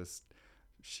 then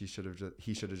he should have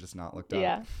just not looked up.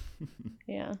 Yeah.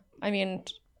 Yeah. I mean,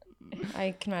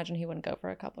 I can imagine he wouldn't go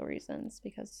for a couple of reasons,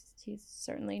 because he's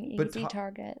certainly an easy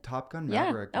target. Top Gun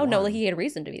Maverick. Yeah. Oh, no, like he had a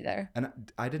reason to be there. And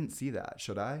I didn't see that.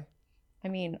 Should I? I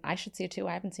mean, I should see it too.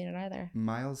 I haven't seen it either.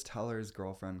 Miles Teller's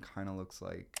girlfriend kind of looks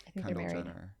like Kendall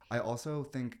Jenner. I also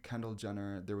think Kendall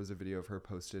Jenner, there was a video of her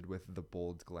posted with the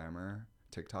Bold Glamour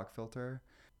TikTok filter.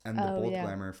 And the Bold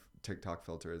Glamour TikTok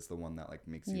filter is the one that like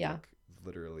makes you look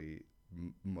literally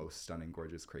most stunning,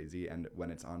 gorgeous, crazy. And when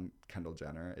it's on Kendall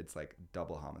Jenner, it's like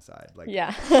double homicide. Like,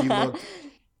 she looked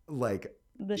like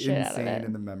the shit out of it. Insane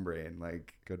in the membrane.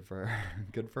 Like, good for her.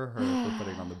 Good for her for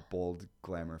putting on the bold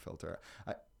glamour filter.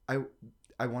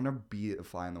 I want to be a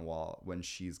fly on the wall when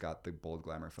she's got the bold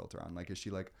glamour filter on. Like, is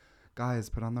she like, guys,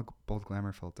 put on the bold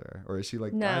glamour filter? Or is she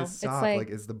like, guys, stop. Like,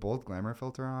 is the bold glamour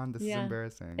filter on? This is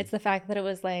embarrassing. It's the fact that it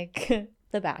was like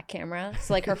the back camera.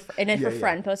 So like her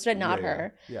friend posted it, not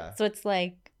her. Yeah. So it's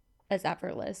like as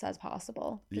effortless as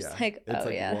possible. Just like,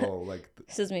 it's whoa, like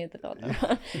this is me with the filter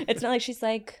on. It's not like she's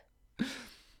like.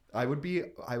 I would be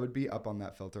up on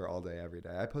that filter all day, every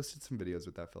day. I posted some videos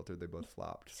with that filter. They both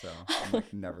flopped, so I'm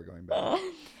like never going back.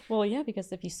 Well, yeah,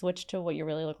 because if you switch to what you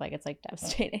really look like, it's like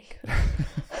devastating.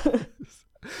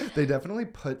 They definitely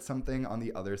put something on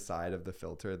the other side of the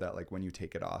filter that, like, when you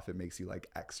take it off, it makes you like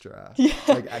extra. Yeah,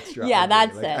 yeah,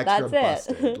 that's like, it. Extra that's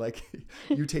busted. it. Like,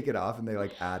 you take it off and they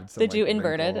like add some. They do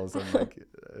inverted. And, like,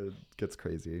 it gets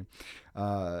crazy.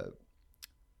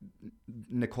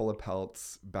 Nicola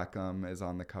Peltz Beckham is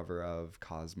on the cover of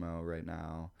Cosmo right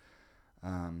now.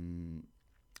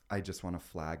 I just want to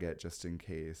flag it just in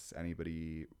case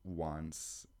anybody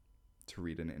wants to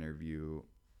read an interview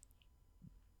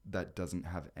that doesn't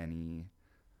have any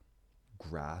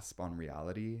grasp on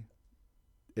reality.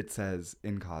 It says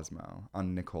in Cosmo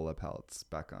on Nicola Peltz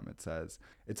Beckham, it says,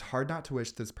 "It's hard not to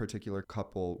wish this particular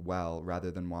couple well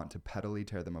rather than want to pettily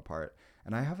tear them apart.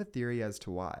 And I have a theory as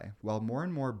to why. While more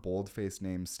and more bold-faced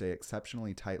names stay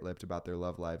exceptionally tight-lipped about their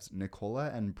love lives, Nicola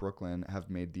and Brooklyn have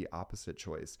made the opposite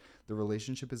choice. The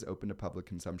relationship is open to public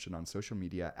consumption on social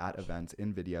media, at events,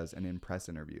 in videos, and in press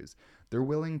interviews. They're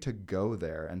willing to go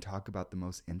there and talk about the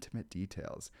most intimate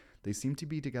details. They seem to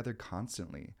be together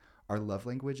constantly. Our love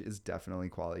language is definitely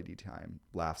quality time,"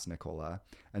 laughs Nicola,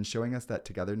 "and showing us that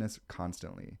togetherness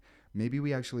constantly. Maybe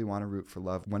we actually want to root for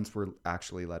love once we're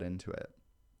actually let into it."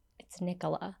 It's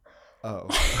Nicola. Oh.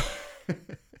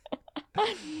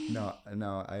 No,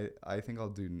 I think I'll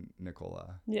do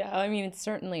Nicola. Yeah, I mean, it's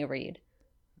certainly a read.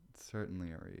 It's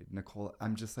certainly a read. Nicola,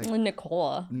 I'm just like...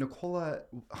 Nicola,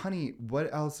 honey,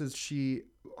 what else is she...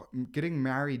 Getting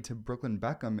married to Brooklyn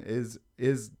Beckham is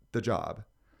the job.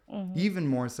 Mm-hmm. Even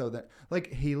more so than...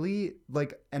 Like, Hailey,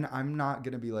 like... And I'm not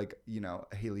going to be like, you know,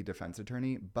 a Hailey defense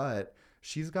attorney, but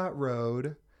she's got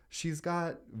Road... She's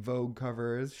got Vogue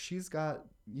covers. She's got,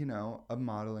 you know, a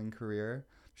modeling career.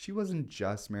 She wasn't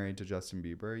just married to Justin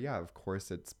Bieber. Yeah, of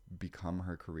course it's become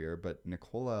her career. But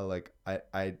Nicola, like,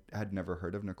 I had never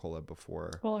heard of Nicola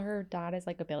before. Well, her dad is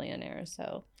like a billionaire,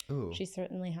 so she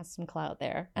certainly has some clout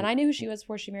there. And I knew who she was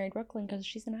before she married Brooklyn because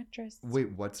she's an actress. Wait,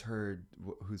 who's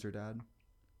her dad?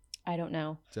 I don't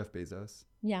know. Jeff Bezos?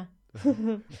 Yeah.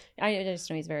 I just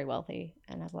know he's very wealthy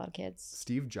and has a lot of kids.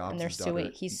 Steve Jobs' and they're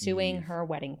daughter, he's suing her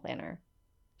wedding planner.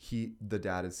 The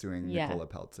dad is suing Nicola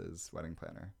Peltz's wedding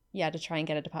planner. Yeah, to try and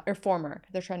get a deposit, or former.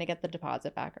 They're trying to get the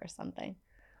deposit back or something.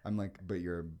 I'm like, but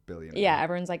you're a billionaire. Yeah,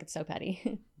 everyone's like, it's so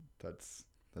petty. That's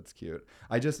cute.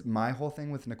 My whole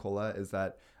thing with Nicola is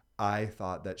that I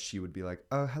thought that she would be like,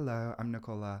 "Oh, hello, I'm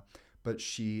Nicola," but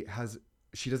she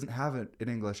doesn't have an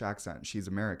English accent. She's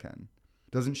American.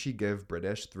 Doesn't she give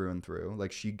British through and through?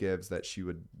 Like, she gives that she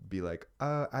would be like,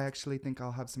 "Oh, I actually think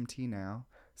I'll have some tea now."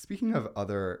 Speaking of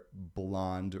other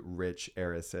blonde, rich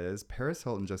heiresses, Paris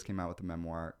Hilton just came out with a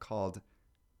memoir called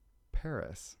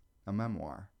Paris, a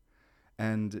memoir.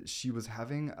 And she was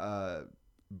having a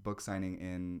book signing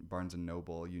in Barnes &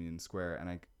 Noble, Union Square, and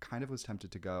I kind of was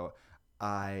tempted to go.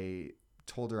 I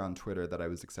told her on Twitter that I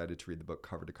was excited to read the book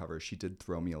cover to cover. She did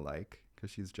throw me a like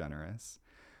because she's generous.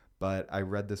 But I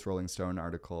read this Rolling Stone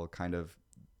article kind of,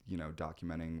 you know,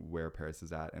 documenting where Paris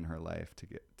is at in her life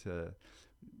to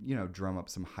you know, drum up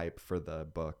some hype for the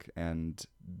book. And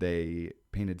they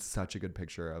painted such a good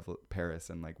picture of Paris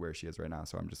and like where she is right now.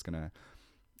 So I'm just going to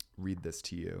read this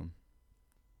to you.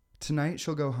 "Tonight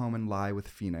she'll go home and lie with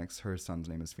Phoenix," her son's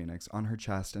name is Phoenix, "on her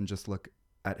chest and just look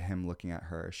at him looking at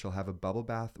her. She'll have a bubble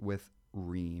bath with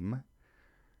Reem."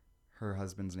 Her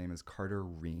husband's name is Carter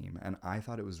Reem. And I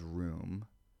thought it was Room.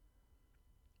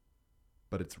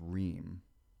 But it's Reem.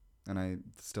 And I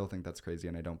still think that's crazy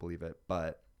and I don't believe it.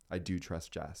 But I do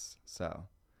trust Jess. So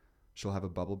she'll have a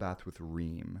bubble bath with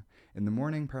Reem. In the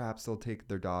morning, perhaps they'll take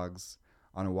their dogs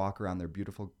on a walk around their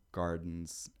beautiful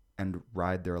gardens and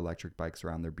ride their electric bikes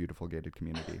around their beautiful gated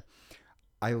community.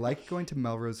 "I like going to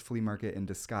Melrose Flea Market in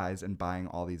disguise and buying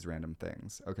all these random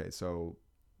things." Okay, so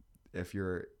if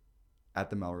you're at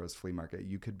the Melrose Flea Market,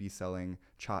 you could be selling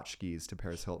tchotchkes to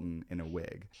Paris Hilton in a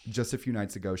wig. "Just a few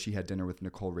nights ago, she had dinner with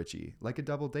Nicole Richie. Like a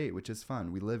double date, which is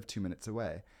fun. We live 2 minutes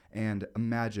away. And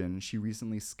imagine she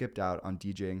recently skipped out on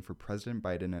DJing for President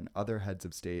Biden and other heads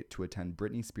of state to attend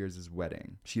Britney Spears'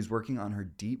 wedding. She's working on her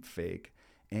deep fake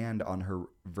and on her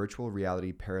virtual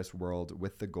reality Paris world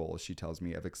with the goal, she tells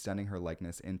me, of extending her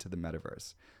likeness into the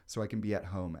metaverse so I can be at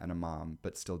home and a mom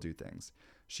but still do things.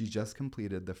 She just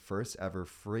completed the first ever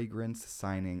fragrance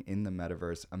signing in the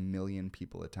metaverse. 1 million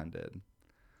people attended.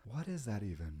 What does that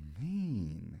even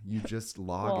mean? You just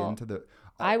log into the...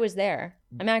 I was there.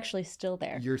 I'm actually still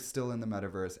there. You're still in the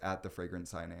metaverse at the fragrance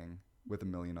signing with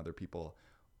 1 million other people.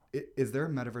 Is there a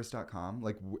metaverse.com?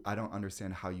 Like, I don't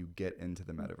understand how you get into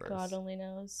the metaverse. God only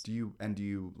knows. Do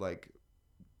you like,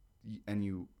 and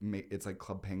you make, it's like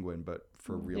Club Penguin, but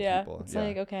for real people. It's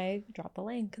like, okay, drop a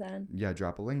link then. Yeah,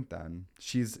 drop a link then.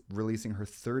 She's releasing her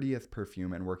 30th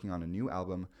perfume and working on a new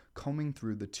album, combing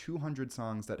through the 200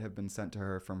 songs that have been sent to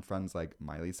her from friends like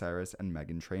Miley Cyrus and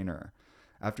Meghan Trainor.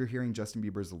 After hearing Justin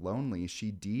Bieber's Lonely,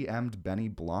 she DM'd Benny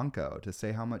Blanco to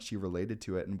say how much she related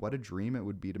to it and what a dream it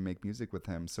would be to make music with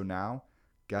him. So now,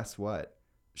 guess what?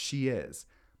 She is.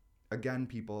 Again,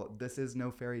 people, this is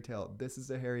no fairy tale. This is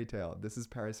a Harry tale. This is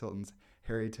Paris Hilton's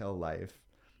Harry tale life.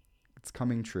 It's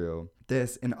coming true.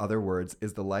 This, in other words,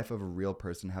 is the life of a real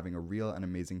person having a real and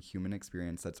amazing human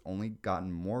experience that's only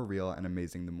gotten more real and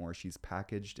amazing the more she's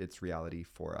packaged its reality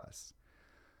for us.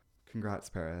 Congrats,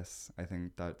 Paris. I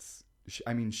think that's...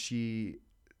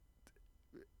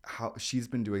 she's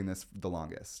been doing this the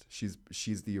longest. She's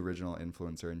the original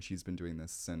influencer, and she's been doing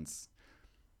this since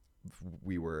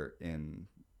we were in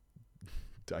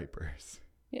diapers.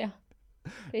 Yeah,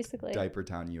 basically. Diaper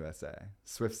Town, USA.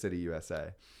 Swift City,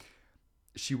 USA.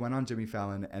 She went on Jimmy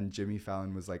Fallon, and Jimmy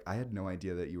Fallon was like, I had no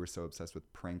idea that you were so obsessed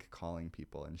with prank calling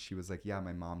people. And she was like, yeah,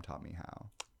 my mom taught me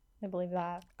how. I believe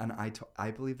that. And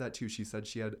I believe that too. She said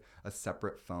she had a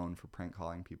separate phone for prank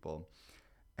calling people.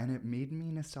 And it made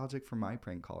me nostalgic for my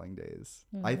prank calling days.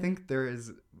 Mm-hmm. I think there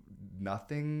is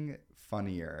nothing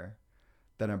funnier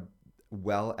than a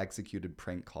well-executed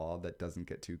prank call that doesn't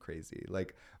get too crazy.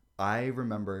 Like, I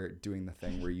remember doing the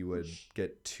thing where you would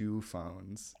get 2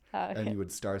 phones and you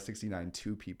would star 69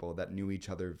 2 people that knew each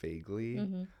other vaguely.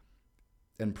 Mm-hmm.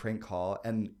 And prank call,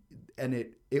 and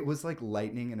it was like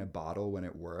lightning in a bottle when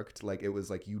it worked. Like, it was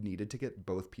like you needed to get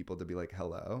both people to be like,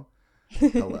 hello.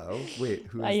 Wait,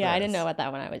 who is this? I didn't know about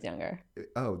that when I was younger.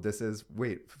 Oh, this is,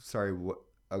 wait, sorry, what?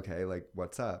 Okay, like,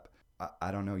 what's up? I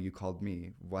don't know, you called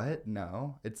me. What?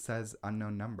 No, it says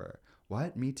unknown number.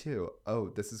 What? Me too. Oh,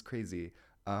 this is crazy.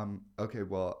 Okay,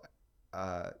 well,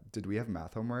 did we have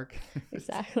math homework?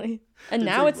 Exactly. And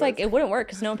now it's like, it wouldn't work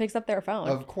because no one picks up their phone.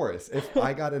 Of course. If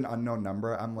I got an unknown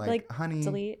number, I'm like honey.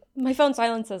 Delete. My phone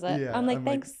silences it. Yeah, I'm like,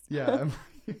 thanks.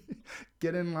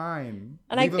 Get in line.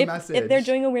 And leave a message. If they're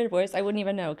doing a weird voice, I wouldn't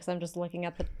even know because I'm just looking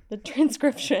at the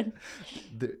transcription.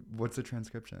 What's a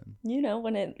transcription? You know,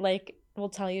 when it like will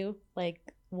tell you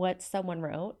like what someone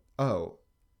wrote. Oh.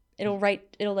 It'll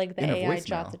like the AI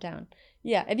jots it down.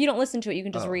 Yeah. If you don't listen to it, you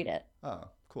can just read it. Oh.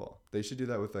 Cool. They should do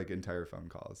that with like entire phone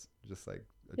calls. Just like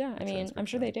I'm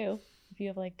sure they do. If you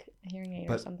have like a hearing aid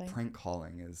or something. But prank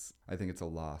calling is, I think it's a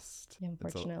lost.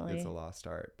 Unfortunately, it's a lost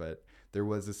art. But there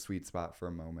was a sweet spot for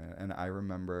a moment, and I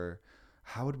remember.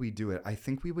 How would we do it? I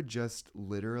think we would just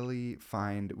literally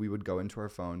we would go into our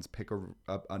phones, pick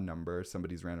up a number,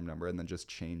 somebody's random number, and then just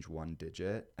change 1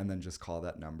 digit and then just call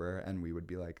that number. And we would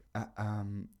be like, I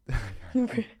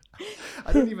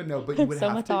don't even know, but you would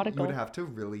have to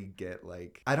really get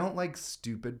like, I don't like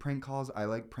stupid prank calls. I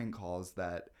like prank calls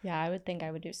that. Yeah, I would think I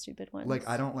would do stupid ones. Like,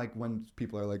 I don't like when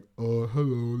people are like, oh,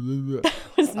 hello. That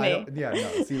was me.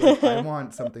 No. See, like, I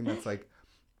want something that's like,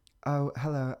 oh,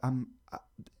 hello, I'm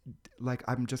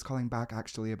just calling back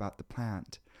actually about the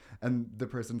plant. And the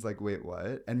person's like, wait,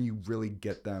 what? And you really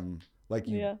get them. Like,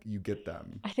 you get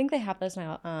them. I think they have those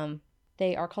now.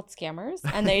 They are called scammers,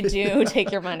 and they do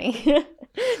take your money.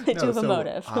 They do have a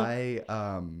motive.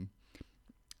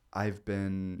 I've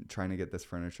been trying to get this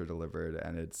furniture delivered,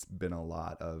 and it's been a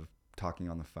lot of talking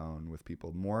on the phone with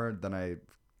people, more than I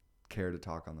care to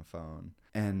talk on the phone.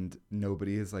 And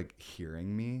nobody is like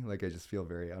hearing me. Like, I just feel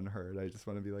very unheard. I just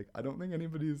want to be like, I don't think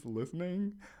anybody's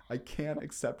listening. I can't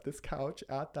accept this couch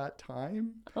at that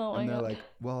time. Oh, and they're like,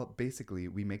 well, basically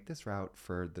we make this route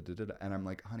for the da-da-da. And I'm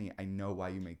like, honey, I know why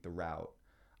you make the route.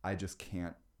 I just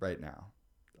can't right now.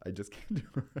 I just can't do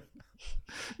it right now.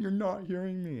 You're not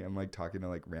hearing me. I'm like talking to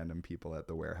like random people at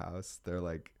the warehouse. They're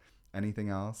like, anything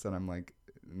else? And I'm like,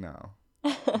 no.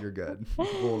 You're good.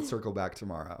 We'll circle back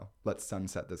tomorrow. Let's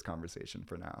sunset this conversation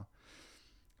for now.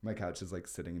 My couch is like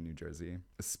sitting in New Jersey.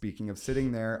 Speaking of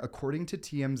sitting there, according to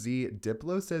TMZ,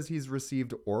 Diplo says he's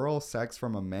received oral sex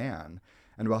from a man.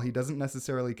 And while he doesn't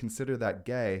necessarily consider that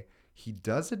gay, he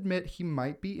does admit he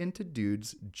might be into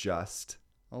dudes just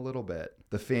a little bit.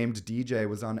 The famed DJ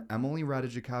was on Emily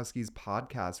Ratajkowski's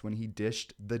podcast when he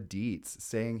dished the deets,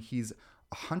 saying he's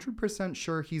 100%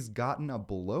 sure he's gotten a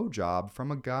blowjob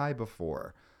from a guy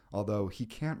before, although he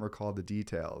can't recall the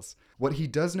details. What he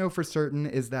does know for certain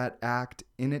is that act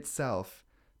in itself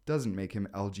doesn't make him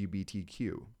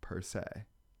LGBTQ per se.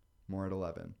 More at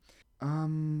 11.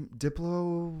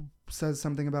 Diplo says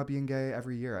something about being gay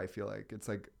every year. I feel like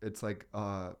it's like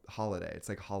a holiday. It's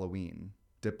like Halloween.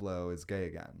 Diplo is gay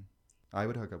again. I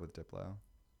would hook up with Diplo.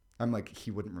 I'm like, he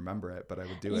wouldn't remember it, but I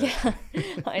would do it. Yeah,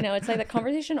 I know. It's like the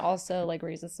conversation also like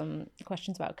raises some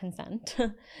questions about consent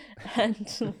and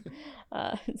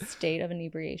state of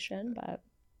inebriation, but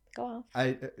go off.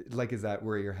 Is that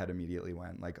where your head immediately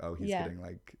went? Like, oh, he's getting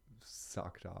like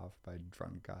sucked off by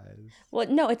drunk guys. Well,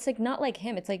 no, it's like not like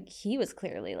him. It's like he was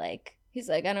clearly like, he's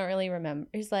like, I don't really remember.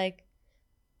 He's like,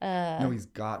 no, he's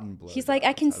gotten blowjobs. He's like,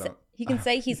 he can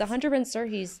say he's 100% sure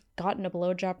he's gotten a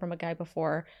blowjob from a guy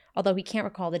before, although he can't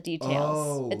recall the details.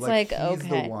 Oh, it's like he's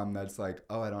okay. the one that's like,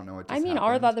 oh, I don't know what just happened.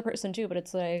 Or the other person too, but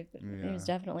it's like he was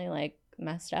definitely like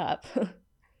messed up. The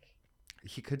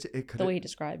way he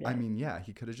described it. I mean, yeah,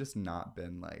 he could have just not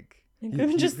been like. He could have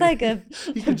been just like a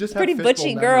he could just pretty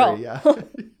butchy girl. Yeah.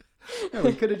 No,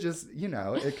 he could have just,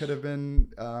 it could have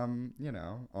been, on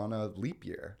a leap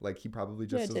year. Like, he probably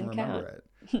just doesn't remember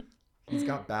it. He's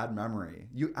got bad memory.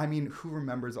 Who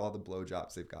remembers all the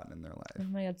blowjobs they've gotten in their life?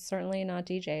 Oh my God, certainly not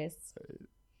DJs.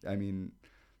 I mean,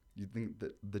 you think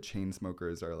that the chain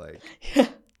smokers are like...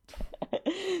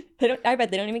 I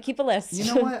bet they don't even keep a list.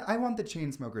 You know what? I want the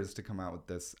chain smokers to come out with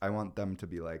this. I want them to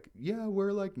be like, yeah,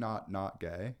 we're like not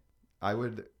gay. I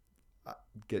would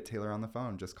get Taylor on the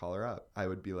phone, just call her up. I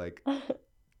would be like,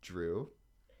 Drew,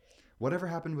 whatever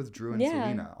happened with Drew and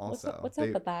Selena also? What's up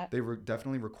with that? They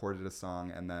definitely recorded a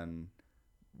song and then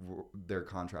their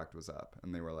contract was up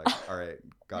and they were like, all right,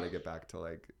 got to get back to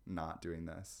like not doing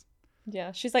this.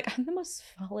 Yeah, she's like, I'm the most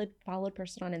followed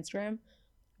person on Instagram.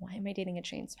 Why am I dating a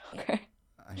chain smoker?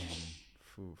 I mean,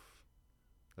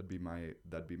 that'd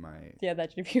be my yeah,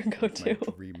 that should be your go-to.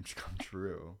 My dream come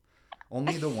true.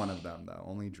 Only the one of them though.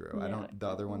 Only Drew. Yeah, the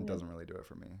other one doesn't really do it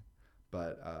for me.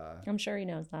 But I'm sure he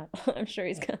knows that. I'm sure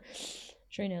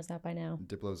he knows that by now.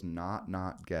 Diplo's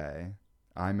not gay.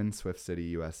 I'm in Swift City,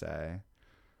 USA,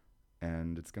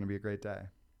 and it's gonna be a great day.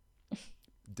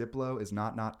 Diplo is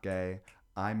not gay.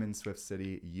 I'm in Swift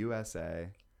City, USA,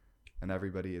 and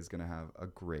everybody is gonna have a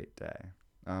great day.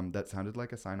 That sounded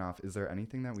like a sign off. Is there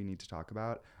anything that we need to talk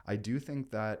about? I do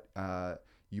think that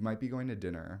you might be going to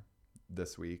dinner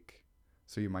this week,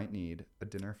 so you might need a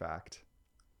dinner fact.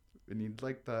 We need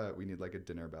like a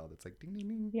dinner bell that's like ding ding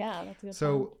ding. Yeah, that's a good.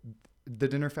 So the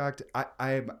dinner fact,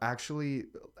 I'm actually,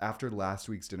 after last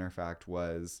week's dinner fact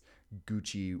was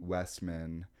Gucci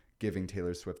Westman giving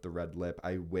Taylor Swift the red lip.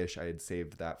 I wish I had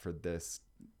saved that for this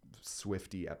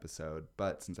Swiftie episode,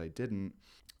 but since I didn't,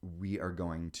 we are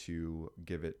going to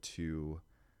give it to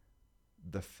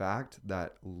the fact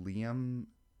that Liam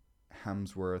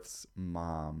Hemsworth's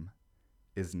mom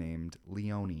is named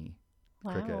Leonie.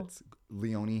 Wow. Crickets.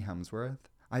 Leonie Hemsworth.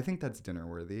 I think that's dinner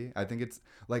worthy. I think it's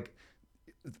like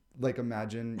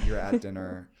imagine you're at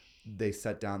dinner, they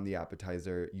set down the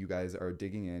appetizer, you guys are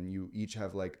digging in, you each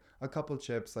have like a couple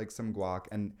chips, like some guac,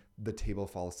 and the table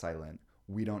falls silent.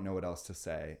 We don't know what else to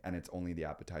say, and it's only the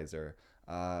appetizer.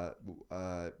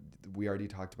 We already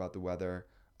talked about the weather.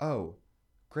 Oh,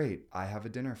 great. I have a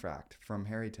dinner fact from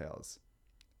Harry Tales.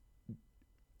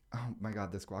 Oh my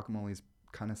God, this guacamole is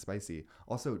kind of spicy.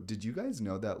 Also, did you guys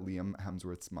know that Liam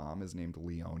Hemsworth's mom is named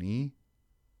Leonie?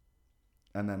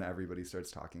 And then everybody starts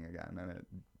talking again, and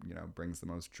it, brings the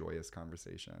most joyous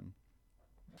conversation.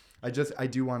 I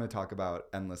do want to talk about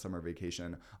Endless Summer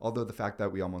Vacation, although the fact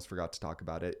that we almost forgot to talk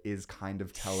about it is kind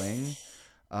of telling.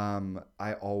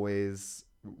 I always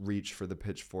reach for the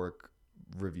Pitchfork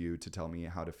review to tell me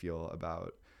how to feel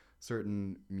about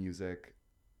certain music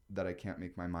that I can't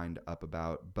make my mind up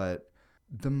about. But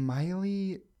the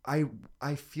Miley,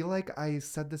 I feel like I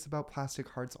said this about Plastic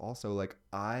Hearts also. Like,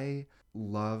 I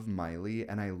love Miley,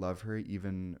 and I love her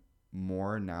even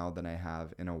more now than I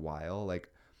have in a while. Like,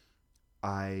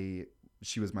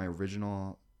 she was my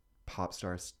original pop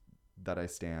star that I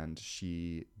stand.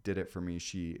 She did it for me.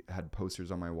 She had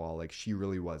posters on my wall. Like, she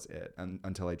really was it. And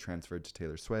until I transferred to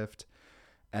Taylor Swift,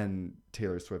 and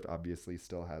Taylor Swift obviously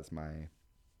still has my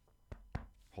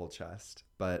whole chest.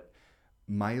 But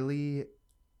Miley,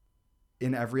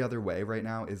 in every other way right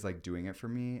now, is like doing it for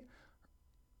me.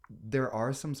 There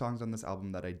are some songs on this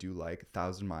album that I do like.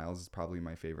 1,000 Miles is probably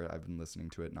my favorite. I've been listening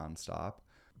to it nonstop.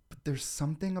 But there's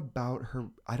something about her,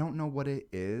 I don't know what it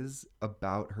is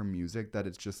about her music, that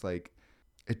it's just like,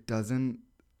 it doesn't,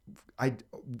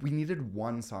 we needed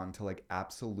one song to like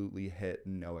absolutely hit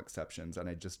no exceptions, and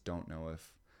I just don't know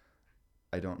if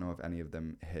I don't know if any of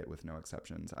them hit with no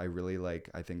exceptions. I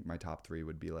think my top 3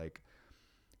 would be like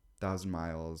 1,000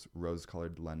 Miles,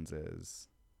 Rose-Colored Lenses,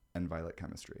 and Violet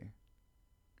Chemistry.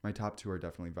 My top 2 are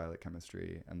definitely Violet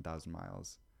Chemistry and 1,000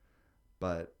 Miles.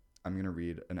 But I'm going to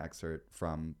read an excerpt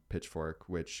from Pitchfork,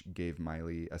 which gave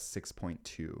Miley a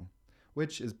 6.2,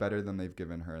 which is better than they've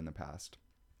given her in the past.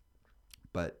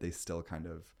 But they still kind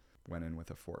of went in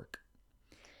with a fork.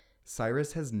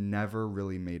 Cyrus has never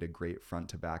really made a great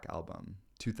front-to-back album.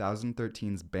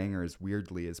 2013's Bangers,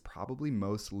 weirdly, is probably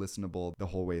most listenable the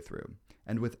whole way through.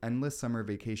 And with Endless Summer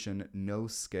Vacation, No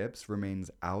Skips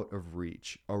remains out of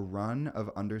reach. A run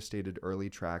of understated early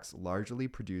tracks, largely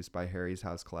produced by Harry's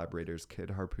House collaborators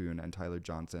Kid Harpoon and Tyler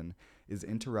Johnson, is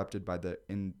interrupted by the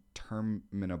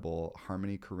interminable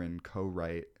Harmony Korine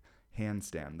co-write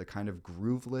Handstand, the kind of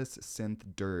grooveless synth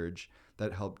dirge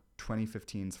that helped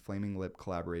 2015's Flaming Lip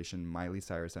collaboration Miley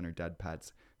Cyrus and her Dead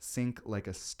Pets sink like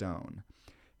a stone.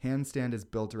 Handstand is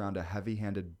built around a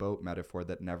heavy-handed boat metaphor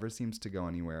that never seems to go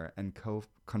anywhere and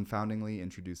confoundingly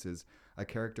introduces a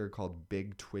character called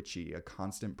Big Twitchy, a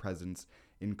constant presence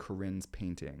in Korine's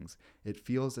paintings. It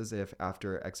feels as if,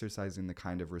 after exercising the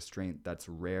kind of restraint that's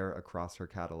rare across her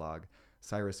catalog,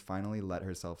 Cyrus finally let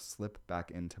herself slip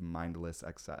back into mindless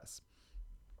excess.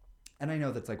 And I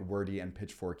know that's like wordy and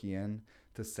pitchforkian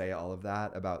to say all of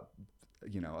that about,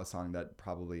 a song that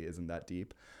probably isn't that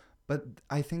deep. But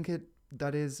I think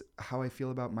that is how I feel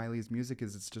about Miley's music.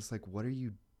 Is it's just like, what are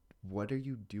you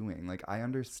doing? Like, I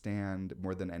understand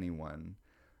more than anyone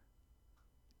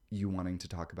you wanting to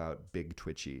talk about Big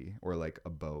Twitchy or like a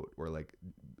boat or like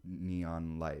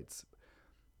neon lights.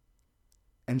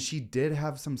 And she did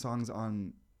have some songs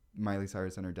on Miley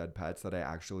Cyrus and her Dead Pets that I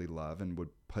actually love and would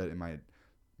put in my,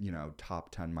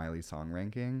 top 10 Miley song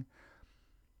ranking.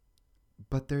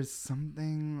 But there's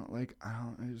something like,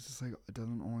 it's just like, it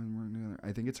doesn't always work together.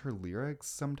 I think it's her lyrics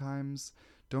sometimes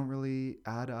don't really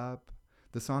add up.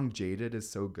 The song Jaded is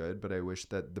so good, but I wish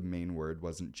that the main word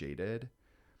wasn't jaded.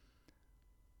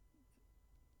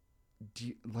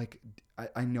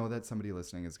 I know that somebody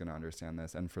listening is going to understand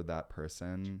this, and for that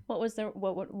person,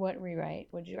 what rewrite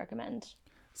would you recommend?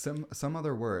 Some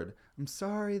other word. I'm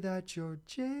sorry that you're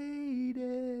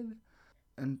jaded,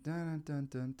 and dun, dun,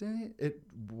 dun, dun. It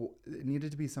needed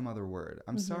to be some other word.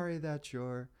 I'm sorry that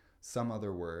you're some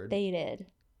other word. Faded,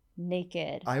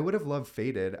 naked. I would have loved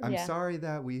faded. I'm sorry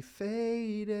that we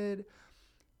faded.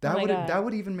 That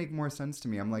would even make more sense to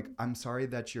me. I'm like, I'm sorry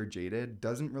that you're jaded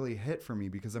doesn't really hit for me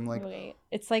because I'm like,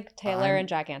 it's like Taylor and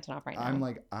Jack Antonoff right now. I'm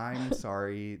like, I'm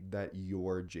sorry that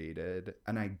you're jaded,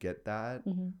 and I get that.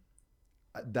 Mm-hmm.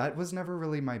 That was never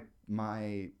really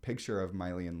my picture of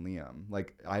Miley and Liam.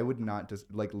 Like, I would not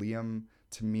just like Liam.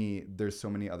 To me, there's so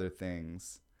many other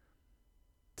things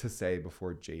to say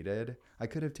before jaded. I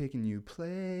could have taken you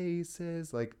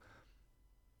places like.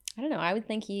 I don't know. I would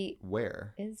think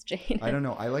Where? Is jaded. I don't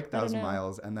know. I like 1,000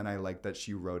 Miles, and then I like that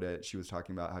she wrote it. She was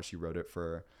talking about how she wrote it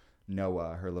for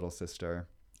Noah, her little sister.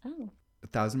 Oh.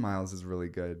 1,000 Miles is really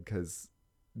good because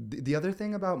the other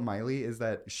thing about Miley is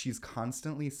that she's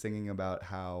constantly singing about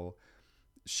how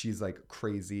she's like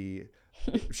crazy,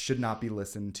 should not be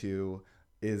listened to,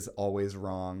 is always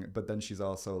wrong. But then she's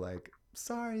also like,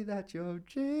 sorry that you're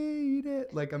jaded.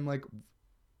 Like, I'm like,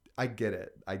 I get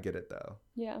it though.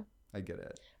 Yeah. I get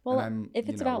it. Well, if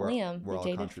it's about Liam, you're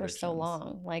jaded for so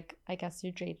long. Like, I guess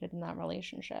you're jaded in that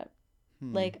relationship.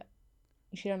 Like,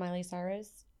 you cheat on Miley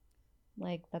Cyrus?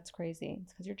 Like, that's crazy.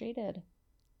 It's because you're jaded.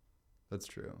 That's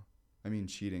true. I mean,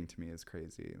 cheating to me is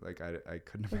crazy. Like, I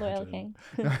couldn't Loyal imagine.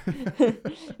 King.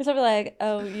 It's something like,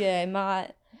 oh,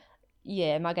 my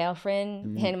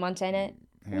girlfriend, Hannah Montana.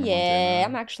 Montana.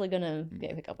 I'm actually going to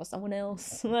go pick up with someone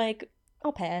else. Like,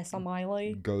 I'll pass on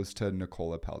Miley. Goes to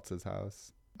Nicola Peltz's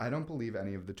house. I don't believe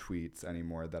any of the tweets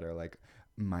anymore that are like,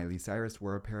 Miley Cyrus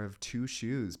wore a pair of 2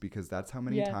 shoes, because that's how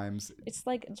many times. It's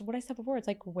like, it's what I said before. It's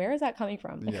like, where is that coming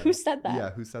from? Like, who said that? Yeah,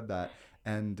 who said that?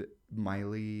 And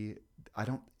Miley,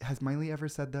 has Miley ever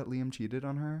said that Liam cheated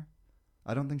on her?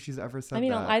 I don't think she's ever said that. I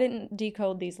mean, I didn't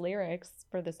decode these lyrics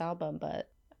for this album, but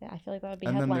I feel like that would be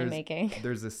headline making.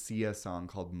 There's a Sia song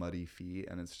called Muddy Feet,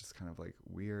 and it's just kind of like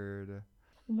weird.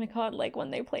 Oh my God, like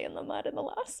when they play in the mud in the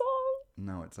last song.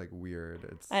 No, it's like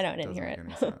weird. I didn't hear it. Doesn't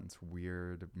make any sense.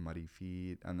 Weird, muddy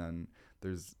feet. And then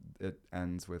it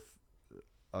ends with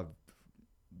a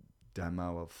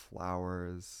demo of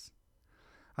Flowers.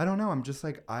 I don't know. I'm just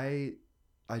like, I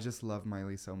just love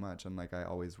Miley so much, and like I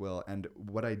always will. And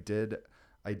what I did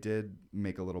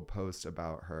make a little post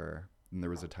about her, and there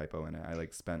was a typo in it. I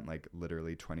like spent like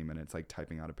literally 20 minutes like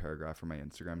typing out a paragraph for my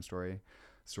Instagram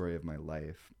story of my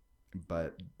life.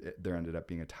 But there ended up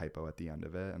being a typo at the end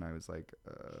of it, and I was like,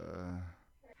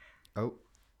 Oh,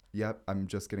 yep. I'm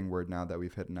just getting word now that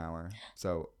we've hit an hour.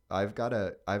 So I've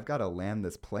gotta land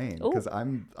this plane because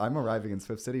I'm arriving in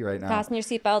Swift City right now. Fasten your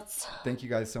seatbelts. Thank you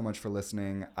guys so much for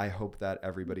listening. I hope that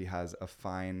everybody has a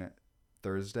fine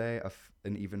Thursday,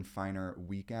 an even finer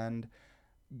weekend.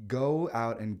 Go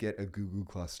out and get a Goo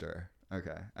cluster.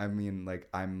 Okay. I mean, like,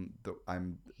 I'm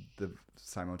the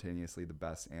simultaneously the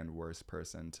best and worst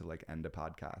person to like end a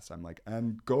podcast. I'm like,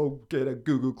 and go get a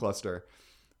Goo cluster.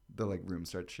 The like room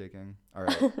starts shaking. All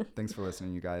right. Thanks for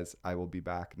listening, you guys. I will be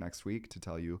back next week to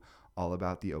tell you all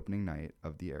about the opening night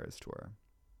of the Eras Tour.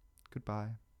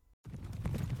 Goodbye.